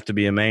skinny enough to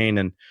be a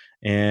Maine,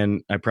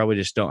 and I probably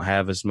just don't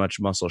have as much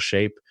muscle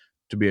shape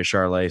to be a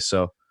Charolais.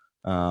 So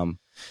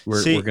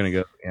we're going to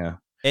go. Yeah.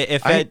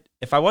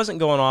 If I wasn't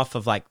going off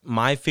of like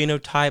my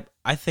phenotype,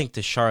 I think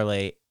the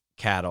Charolais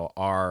cattle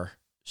are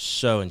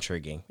so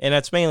intriguing, and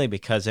that's mainly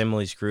because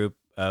Emily's group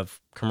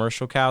of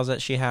commercial cows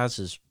that she has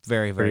is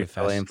very, very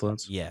fast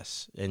influence.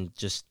 Yes, and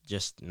just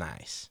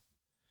nice.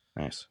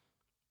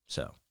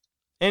 So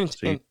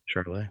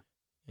Charolais.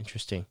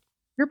 Interesting.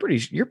 You're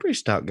a pretty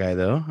stout guy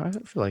though. I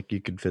feel like you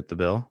could fit the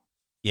bill.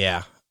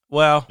 Yeah.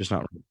 Well, just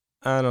not.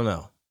 I don't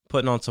know.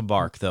 Putting on some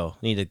bark though.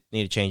 Need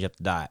to change up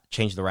the diet,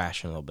 change the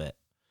ration a little bit.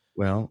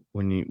 Well,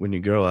 when you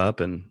grow up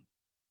and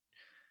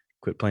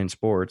quit playing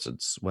sports,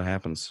 it's what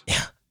happens.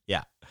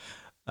 Yeah.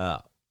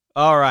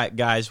 All right,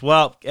 guys.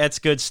 Well, that's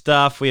good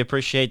stuff. We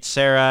appreciate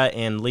Sarah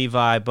and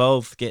Levi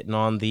both getting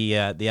on the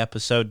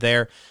episode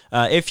there.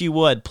 If you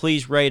would,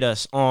 please rate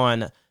us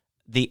on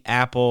the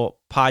Apple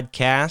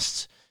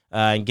Podcasts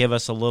and give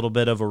us a little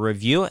bit of a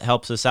review. It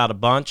helps us out a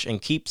bunch.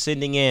 And keep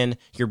sending in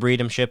your Breed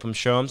 'em, Ship 'em,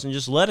 Show 'ems, and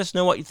just let us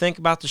know what you think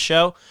about the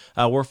show.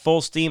 We're full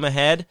steam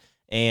ahead,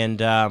 and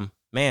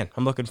man,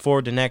 I'm looking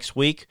forward to next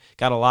week.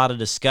 Got a lot of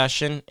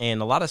discussion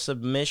and a lot of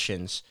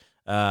submissions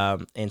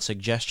and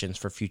suggestions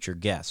for future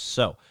guests.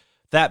 So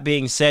that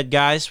being said,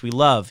 guys, we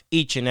love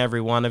each and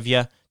every one of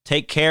you.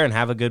 Take care and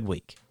have a good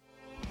week.